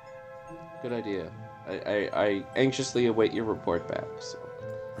good idea. I anxiously await your report back. So,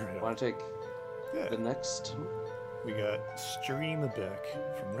 Right. want to take the next? We got Stream Deck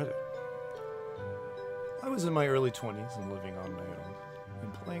from Reddit. I was in my early 20s and living on my own,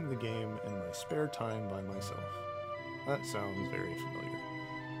 and playing the game in my spare time by myself. That sounds very familiar.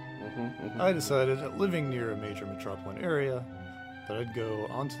 I decided, living near a major metropolitan area, that I'd go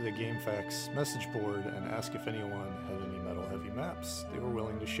onto the GameFAQs message board and ask if anyone had any Metal Heavy maps they were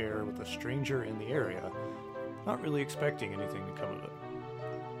willing to share with a stranger in the area, not really expecting anything to come of it.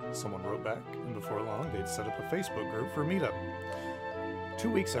 Someone wrote back, and before long they'd set up a Facebook group for a meetup. 2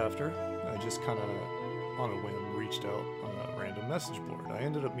 weeks after, I just kind of, on a whim, reached out on a random message board. I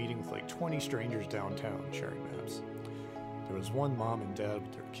ended up meeting with like 20 strangers downtown sharing maps. There was one mom and dad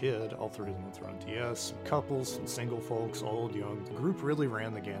with their kid, all three of them were on DS, some couples, some single folks, old, young. The group really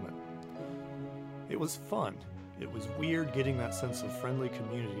ran the gamut. It was fun. It was weird getting that sense of friendly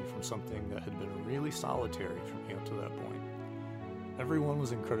community from something that had been really solitary for me up to that point. Everyone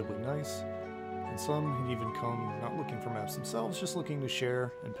was incredibly nice, and some had even come not looking for maps themselves, just looking to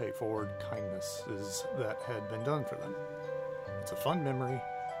share and pay forward kindnesses that had been done for them. It's a fun memory.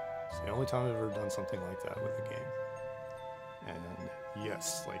 It's the only time I've ever done something like that with a game. And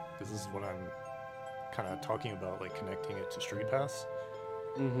yes, like, this is what I'm kind of talking about, like connecting it to Street Pass.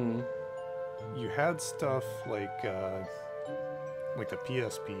 You had stuff like the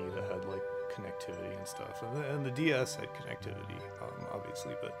PSP that had like connectivity and stuff, and the DS had connectivity,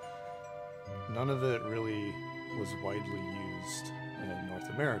 obviously, but none of it really was widely used in North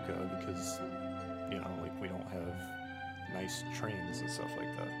America because, like, we don't have nice trains and stuff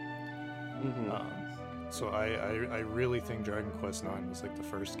like that. So I really think Dragon Quest IX was like the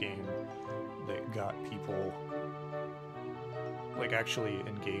first game that got people like actually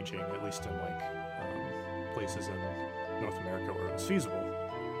engaging, at least in like places in North America where it was feasible,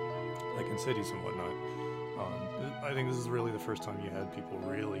 like in cities and whatnot. I think this is really the first time you had people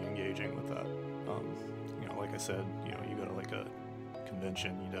really engaging with that. Like I said, you go to like a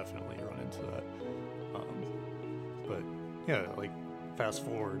convention, you definitely run into that. But yeah, like fast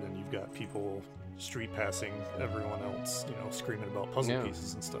forward and you've got people street passing everyone else, screaming about puzzle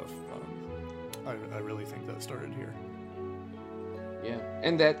pieces and stuff. I really think that started here. Yeah,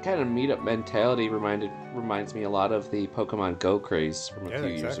 and that kind of meetup mentality reminds me a lot of the Pokemon Go craze from a few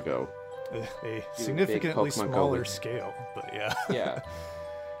years ago. A significantly smaller scale, but yeah. Yeah.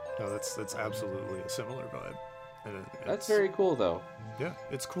 No, that's absolutely a similar vibe. And that's very cool, though. Yeah,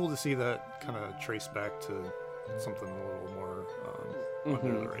 it's cool to see that kind of trace back to something a little more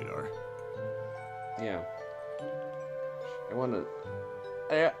under the radar. Yeah.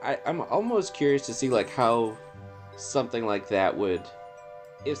 I'm almost curious to see like how something like that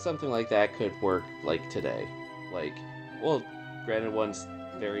if something like that could work like today. Like, well, granted, once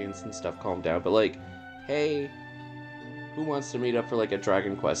variants and stuff calm down, but like, hey, who wants to meet up for like a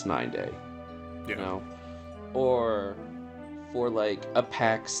Dragon Quest IX day? you Yeah. know, or for like a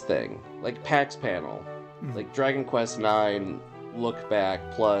PAX thing, like PAX panel, like Dragon Quest IX look back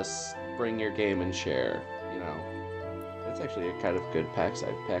plus bring your game and share. You know, that's actually a kind of good PAX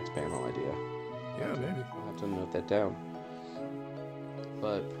panel idea. Yeah, maybe. I'll have to note that down.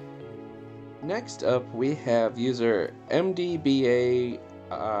 But next up, we have user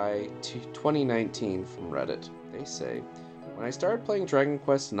MDBAI2019 from Reddit. They say, when I started playing Dragon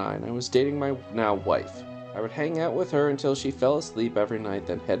Quest IX, I was dating my now wife. I would hang out with her until she fell asleep every night,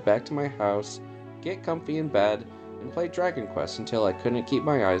 then head back to my house, get comfy in bed, and play Dragon Quest until I couldn't keep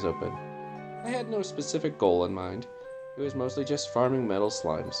my eyes open. I had no specific goal in mind. It was mostly just farming metal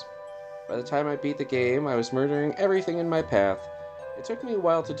slimes. By the time I beat the game, I was murdering everything in my path. It took me a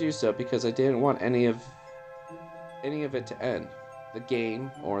while to do so because I didn't want any of it to end, the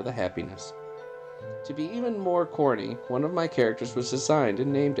game or the happiness. To be even more corny, one of my characters was designed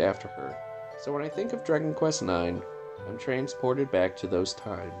and named after her. So when I think of Dragon Quest IX, I'm transported back to those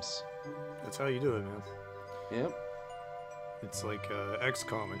times. That's how you do it, man. Yep. It's like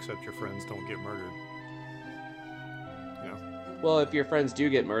XCOM, except your friends don't get murdered. You know? Well, if your friends do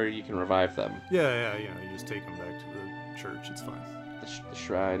get murdered, you can revive them. Yeah, you just take them back to the church, it's fine. The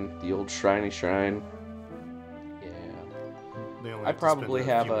shrine, the old shriney shrine. Yeah. They only I have to probably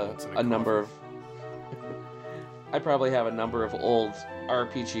spend have few minutes in a number of... coffin. I probably have a number of old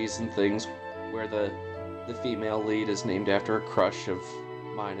RPGs and things where the female lead is named after a crush of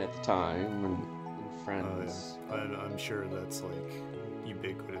mine at the time and friends. I'm sure that's like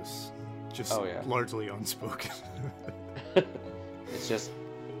ubiquitous. Just Oh, yeah. largely unspoken. It's just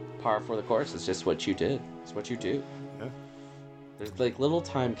par for the course. It's just what you did. It's what you do. Yeah. There's like little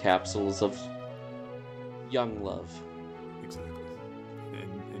time capsules of young love. Exactly.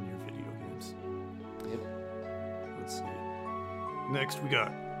 In your video games. Yep. Let's see. Next we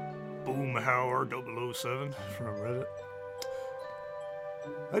got Boomhauer007 from Reddit.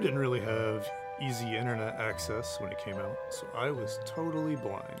 I didn't really have easy internet access when it came out, so I was totally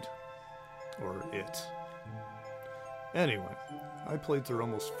blind. Or it. Anyway, I played through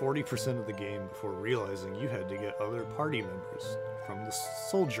almost 40% of the game before realizing you had to get other party members from the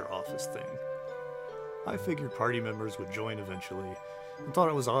soldier office thing. I figured party members would join eventually, and thought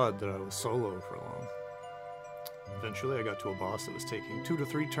it was odd that I was solo for long. Eventually I got to a boss that was taking 2 to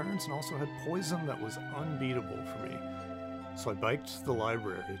 3 turns and also had poison that was unbeatable for me. So I biked to the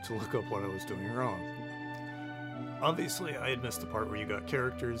library to look up what I was doing wrong. Obviously I had missed the part where you got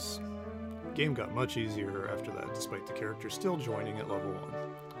characters. The game got much easier after that, despite the characters still joining at level 1.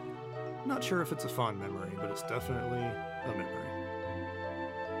 Not sure if it's a fond memory, but it's definitely a memory.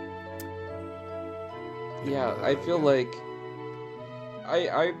 Yeah, I feel like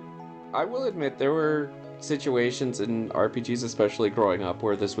I will admit there were situations in RPGs, especially growing up,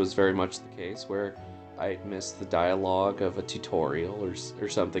 where this was very much the case, where I missed the dialogue of a tutorial or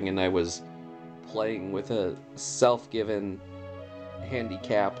something, and I was playing with a self-given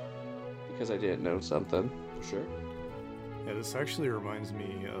handicap because I didn't know something, for sure. Yeah, this actually reminds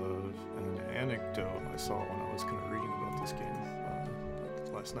me of an anecdote I saw when I was kind of reading about this game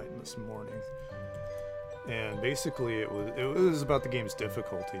like last night and this morning. And basically it was about the game's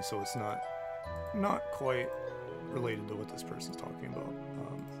difficulty, so it's not quite related to what this person's talking about.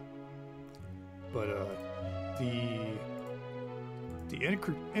 But the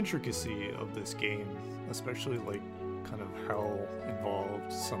intricacy of this game, especially like kind of how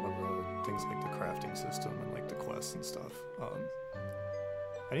involved some of the things like the crafting system and like the quests and stuff,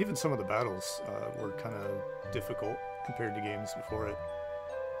 and even some of the battles were kind of difficult compared to games before it.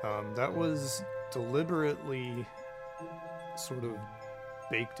 That was deliberately sort of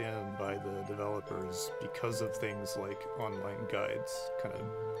baked in by the developers because of things like online guides kind of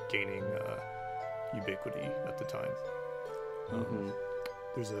gaining ubiquity at the time.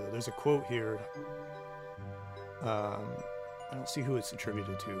 There's a quote here. I don't see who it's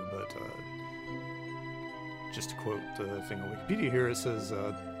attributed to, but just to quote the thing on Wikipedia here, it says,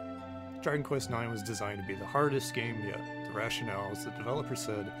 Dragon Quest IX was designed to be the hardest game yet. The rationale is the developer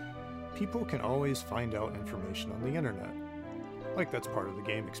said, people can always find out information on the internet. Like that's part of the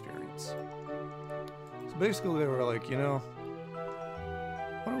game experience. So basically they were like, why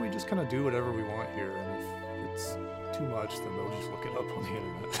don't we just kind of do whatever we want here, and if it's too much, then they'll just look it up on the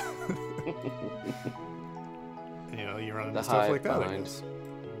internet. You run into stuff like that, I guess.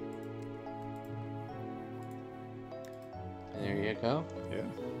 There you go. Yeah.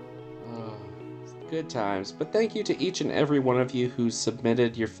 Oh, good times. But thank you to each and every one of you who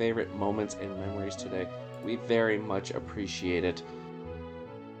submitted your favorite moments and memories today. We very much appreciate it.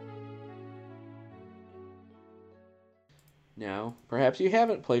 Now, perhaps you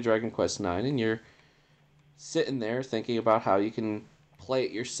haven't played Dragon Quest IX and you're sitting there thinking about how you can play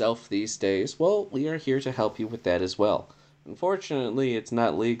it yourself these days. Well, we are here to help you with that as well. Unfortunately, it's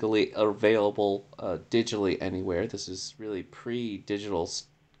not legally available digitally anywhere. This is really pre-digital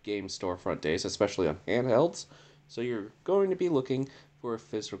game storefront days, especially on handhelds. So you're going to be looking for a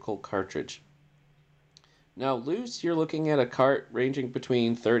physical cartridge. Now, loose, you're looking at a cart ranging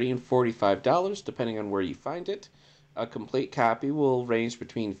between $30 and $45, depending on where you find it. A complete copy will range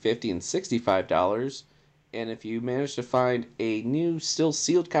between $50 and $65. And if you manage to find a new, still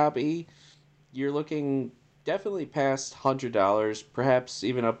sealed copy, you're looking definitely past $100, perhaps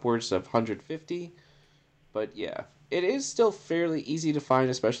even upwards of $150. But yeah, it is still fairly easy to find,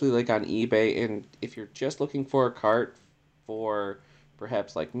 especially like on eBay. And if you're just looking for a cart for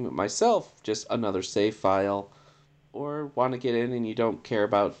perhaps like myself, just another save file, or want to get in and you don't care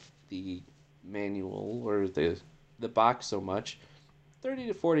about the manual or the box so much, 30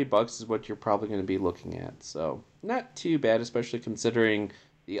 to 40 bucks is what you're probably going to be looking at. So, not too bad, especially considering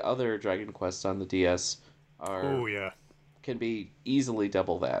the other Dragon Quests on the DS are Oh yeah, can be easily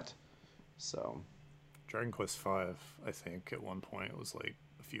double that. So, Dragon Quest V, I think at one point it was like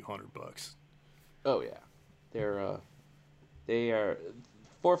a few $100. oh yeah. They're they are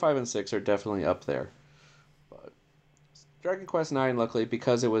 4, 5 and 6 are definitely up there. But Dragon Quest 9 luckily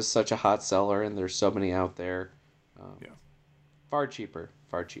because it was such a hot seller and there's so many out there, Yeah. far cheaper,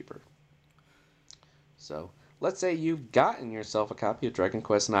 far cheaper. So, let's say you've gotten yourself a copy of Dragon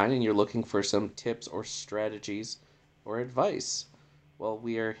Quest IX and you're looking for some tips or strategies or advice. Well,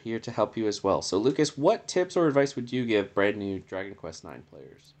 we are here to help you as well. So, Lucas, what tips or advice would you give brand new Dragon Quest IX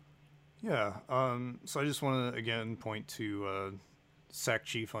players? Yeah. So I just want to again point to Sack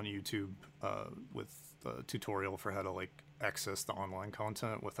Chief on YouTube with the tutorial for how to like access the online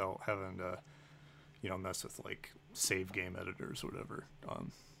content without having to, mess with like save game editors or whatever.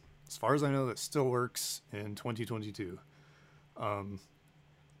 As far as I know, that still works in 2022.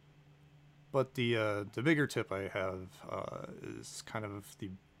 But the bigger tip I have is kind of the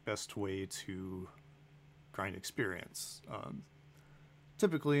best way to grind experience.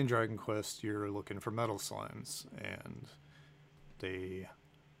 Typically in Dragon Quest, you're looking for metal slimes, and they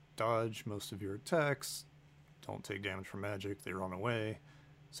dodge most of your attacks, don't take damage from magic, they run away,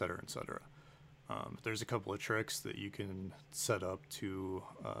 etc., etc. There's a couple of tricks that you can set up to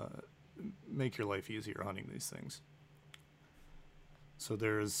make your life easier hunting these things. So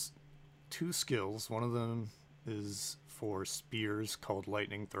there's two skills. One of them is for spears called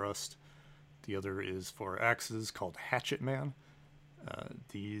Lightning Thrust. The other is for axes called Hatchet Man.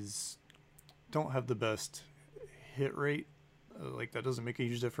 These don't have the best hit rate. Like that doesn't make a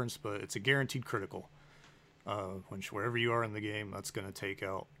huge difference, but it's a guaranteed critical. Wherever you are in the game, that's going to take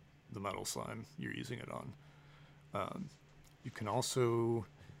out the metal slime you're using it on. You can also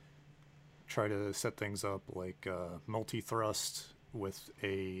try to set things up like multi-thrust with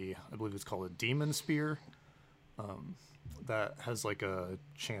I believe it's called a demon spear. That has like a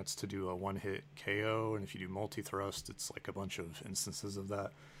chance to do a one-hit KO, and if you do multi-thrust, it's like a bunch of instances of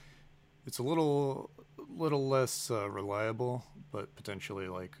that. It's a little less reliable, but potentially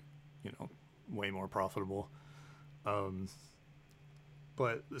like, way more profitable.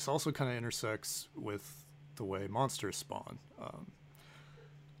 But this also kind of intersects with the way monsters spawn.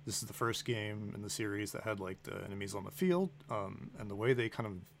 This is the first game in the series that had like the enemies on the field, and the way they kind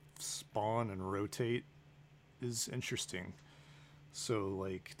of spawn and rotate is interesting. So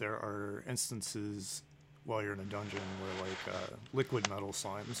like there are instances while you're in a dungeon where like liquid metal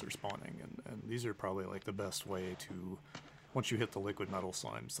slimes are spawning, and these are probably like the best way to, once you hit the liquid metal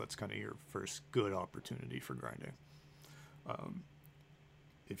slimes, that's kind of your first good opportunity for grinding.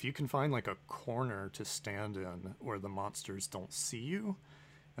 If you can find like a corner to stand in where the monsters don't see you,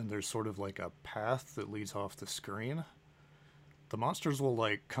 and there's sort of like a path that leads off the screen, the monsters will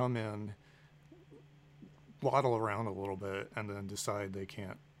like come in, waddle around a little bit, and then decide they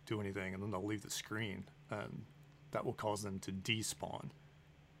can't do anything, and then they'll leave the screen, and that will cause them to despawn.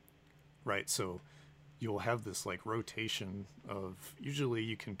 Right, so you'll have this like rotation of, usually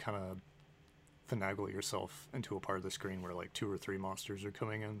you can kind of finagle yourself into a part of the screen where like 2 or 3 monsters are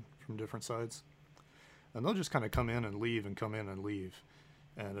coming in from different sides, and they'll just kind of come in and leave and come in and leave,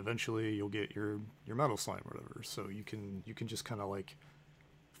 and eventually you'll get your metal slime or whatever. So you can just kind of like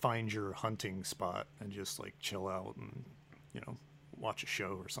find your hunting spot and just like chill out and watch a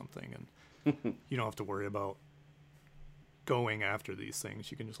show or something, and you don't have to worry about going after these things.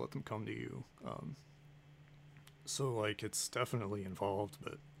 You can just let them come to you. So like it's definitely involved,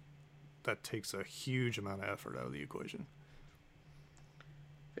 but that takes a huge amount of effort out of the equation.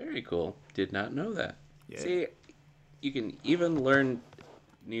 Very cool. Did not know that. Yeah. See, you can even learn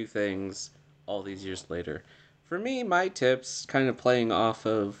new things all these years later. For me, my tips, kind of playing off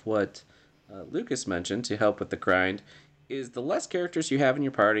of what Lucas mentioned to help with the grind, is the less characters you have in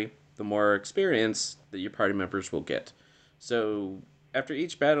your party, the more experience that your party members will get. So after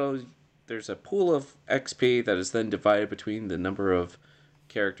each battle, there's a pool of XP that is then divided between the number of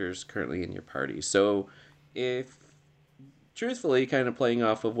characters currently in your party. So if, truthfully, kind of playing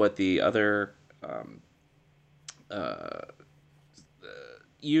off of what the other uh,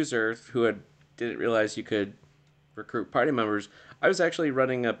 user didn't realize you could recruit party members, I was actually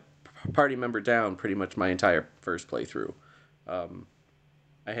running a party member down pretty much my entire first playthrough.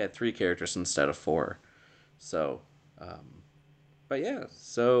 I had 3 characters instead of 4. So, but yeah,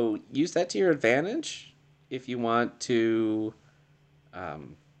 so use that to your advantage if you want to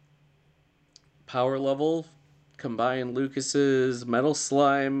power level, combine Lucas's metal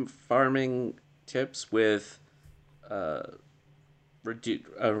slime farming tips with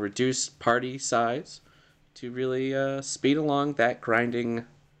reduced party size to really speed along that grinding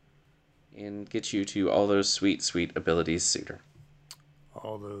and get you to all those sweet, sweet abilities sooner.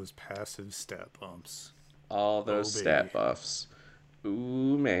 All those passive stat bumps. All those stat buffs.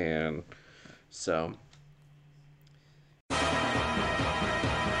 Ooh, man. So...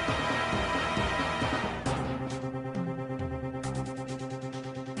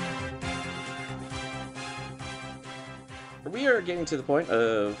 we are getting to the point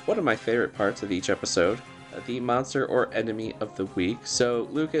of one of my favorite parts of each episode, the monster or enemy of the week. So,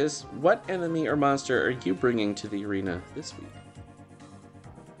 Lucas, what enemy or monster are you bringing to the arena this week?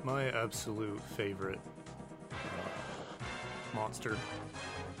 My absolute favorite monster,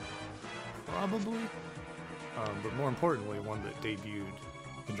 probably, but more importantly, one that debuted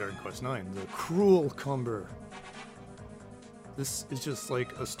in Dragon Quest IX, the Cruel Cumber. This is just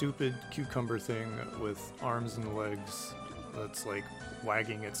like a stupid cucumber thing with arms and legs that's like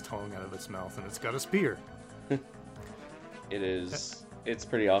wagging its tongue out of its mouth, and it's got a spear. It's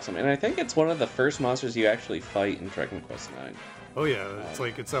pretty awesome, and I think it's one of the first monsters you actually fight in Dragon Quest IX. Oh yeah,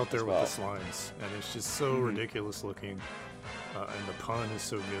 it's out there with the slimes, and it's just so ridiculous looking, and the pun is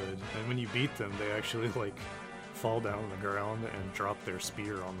so good. And when you beat them, they actually like fall down on the ground and drop their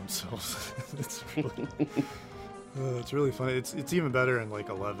spear on themselves. It's really fun. It's even better in like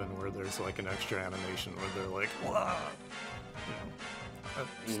 11, where there's like an extra animation where they're like, "Wah!" I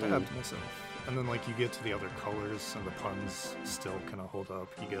stabbed myself. And then like you get to the other colors, and the puns still kind of hold up.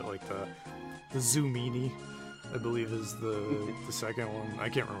 You get like the Zoomini, I believe is the second one. I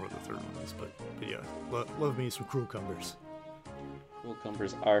can't remember what the third one is, but yeah, love me some Cruel Cumbers. Cruel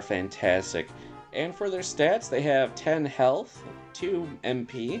Cumbers are fantastic. And for their stats, they have 10 health, 2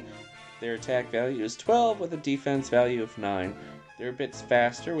 MP. Their attack value is 12 with a defense value of 9. They're a bit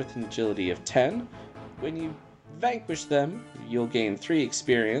faster with an agility of 10. When you vanquish them, you'll gain 3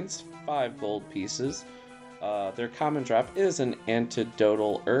 experience, 5 gold pieces. Their common drop is an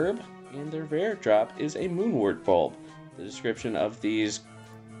antidotal herb, and their rare drop is a moonwort bulb. The description of these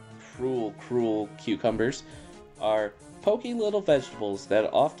cruel cucumbers are pokey little vegetables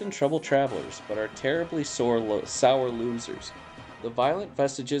that often trouble travelers, but are terribly sour losers. The violent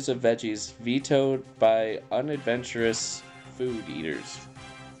vestiges of veggies vetoed by unadventurous food eaters.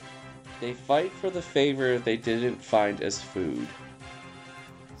 They fight for the favor they didn't find as food.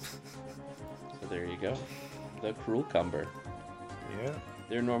 So there you go. The Cruel Cumber. Yeah.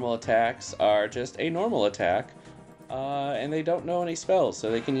 Their normal attacks are just a normal attack, and they don't know any spells, so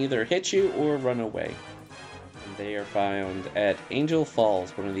they can either hit you or run away. And they are found at Angel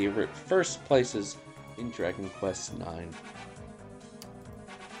Falls, one of the first places in Dragon Quest IX.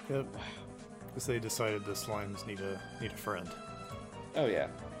 Yep. Because they decided the slimes need a friend. Oh yeah.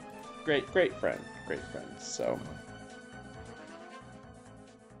 Great friend. Great friends. So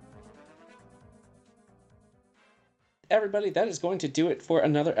everybody, that is going to do it for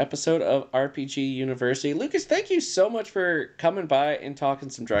another episode of RPG University. Lucas, thank you so much for coming by and talking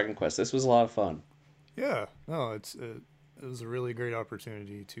some Dragon Quest. This was a lot of fun. Yeah, no, it was a really great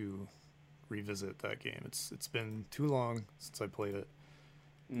opportunity to revisit that game. It's been too long since I played it.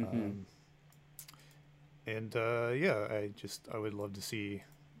 Mm-hmm. I would love to see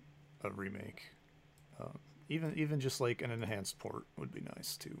a remake. Even just like an enhanced port would be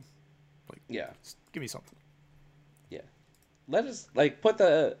nice too. Like, yeah, just give me something. Yeah, let us put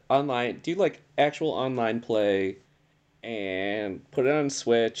the online, do like actual online play, and put it on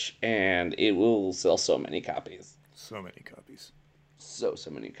Switch, and it will sell so many copies. So many copies. So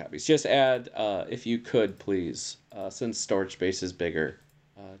many copies. Just add, if you could, please, since storage space is bigger.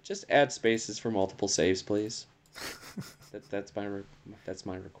 Just add spaces for multiple saves, please. That's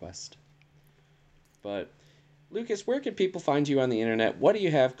my request. But Lucas, where can people find you on the internet? What do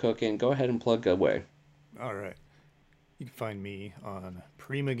you have cooking? Go ahead and plug away. All right. You can find me on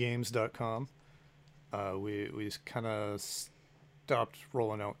primagames.com. We kind of stopped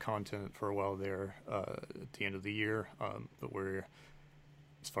rolling out content for a while there at the end of the year, but we're,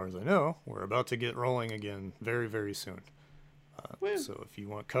 as far as I know, we're about to get rolling again very, very soon. So if you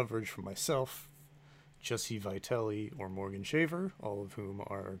want coverage from myself, Jesse Vitelli, or Morgan Shaver, all of whom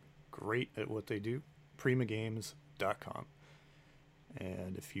are great at what they do, primagames.com.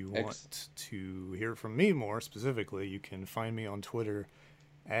 And if you want to hear from me more specifically, you can find me on Twitter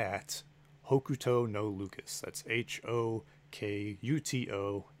at Hokuto no Lucas. That's HOKUTONO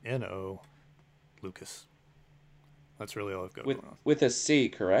Lucas. That's really all I've got going on. With a C,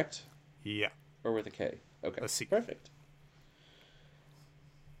 correct? Yeah. Or with a K? Okay. A C. Perfect.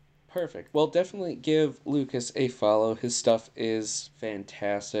 Well, definitely give Lucas a follow. His stuff is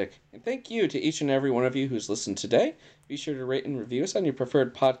fantastic. And thank you to each and every one of you who's listened today. Be sure to rate and review us on your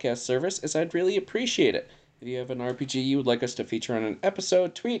preferred podcast service, as I'd really appreciate it. If you have an RPG you would like us to feature on an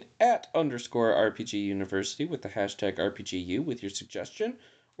episode, tweet at _RPG University with the hashtag RPGU with your suggestion,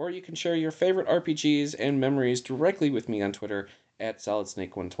 or you can share your favorite RPGs and memories directly with me on Twitter at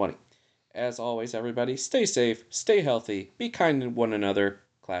SolidSnake120. As always, everybody, stay safe, stay healthy, be kind to one another.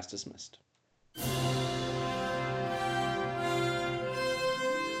 Class dismissed.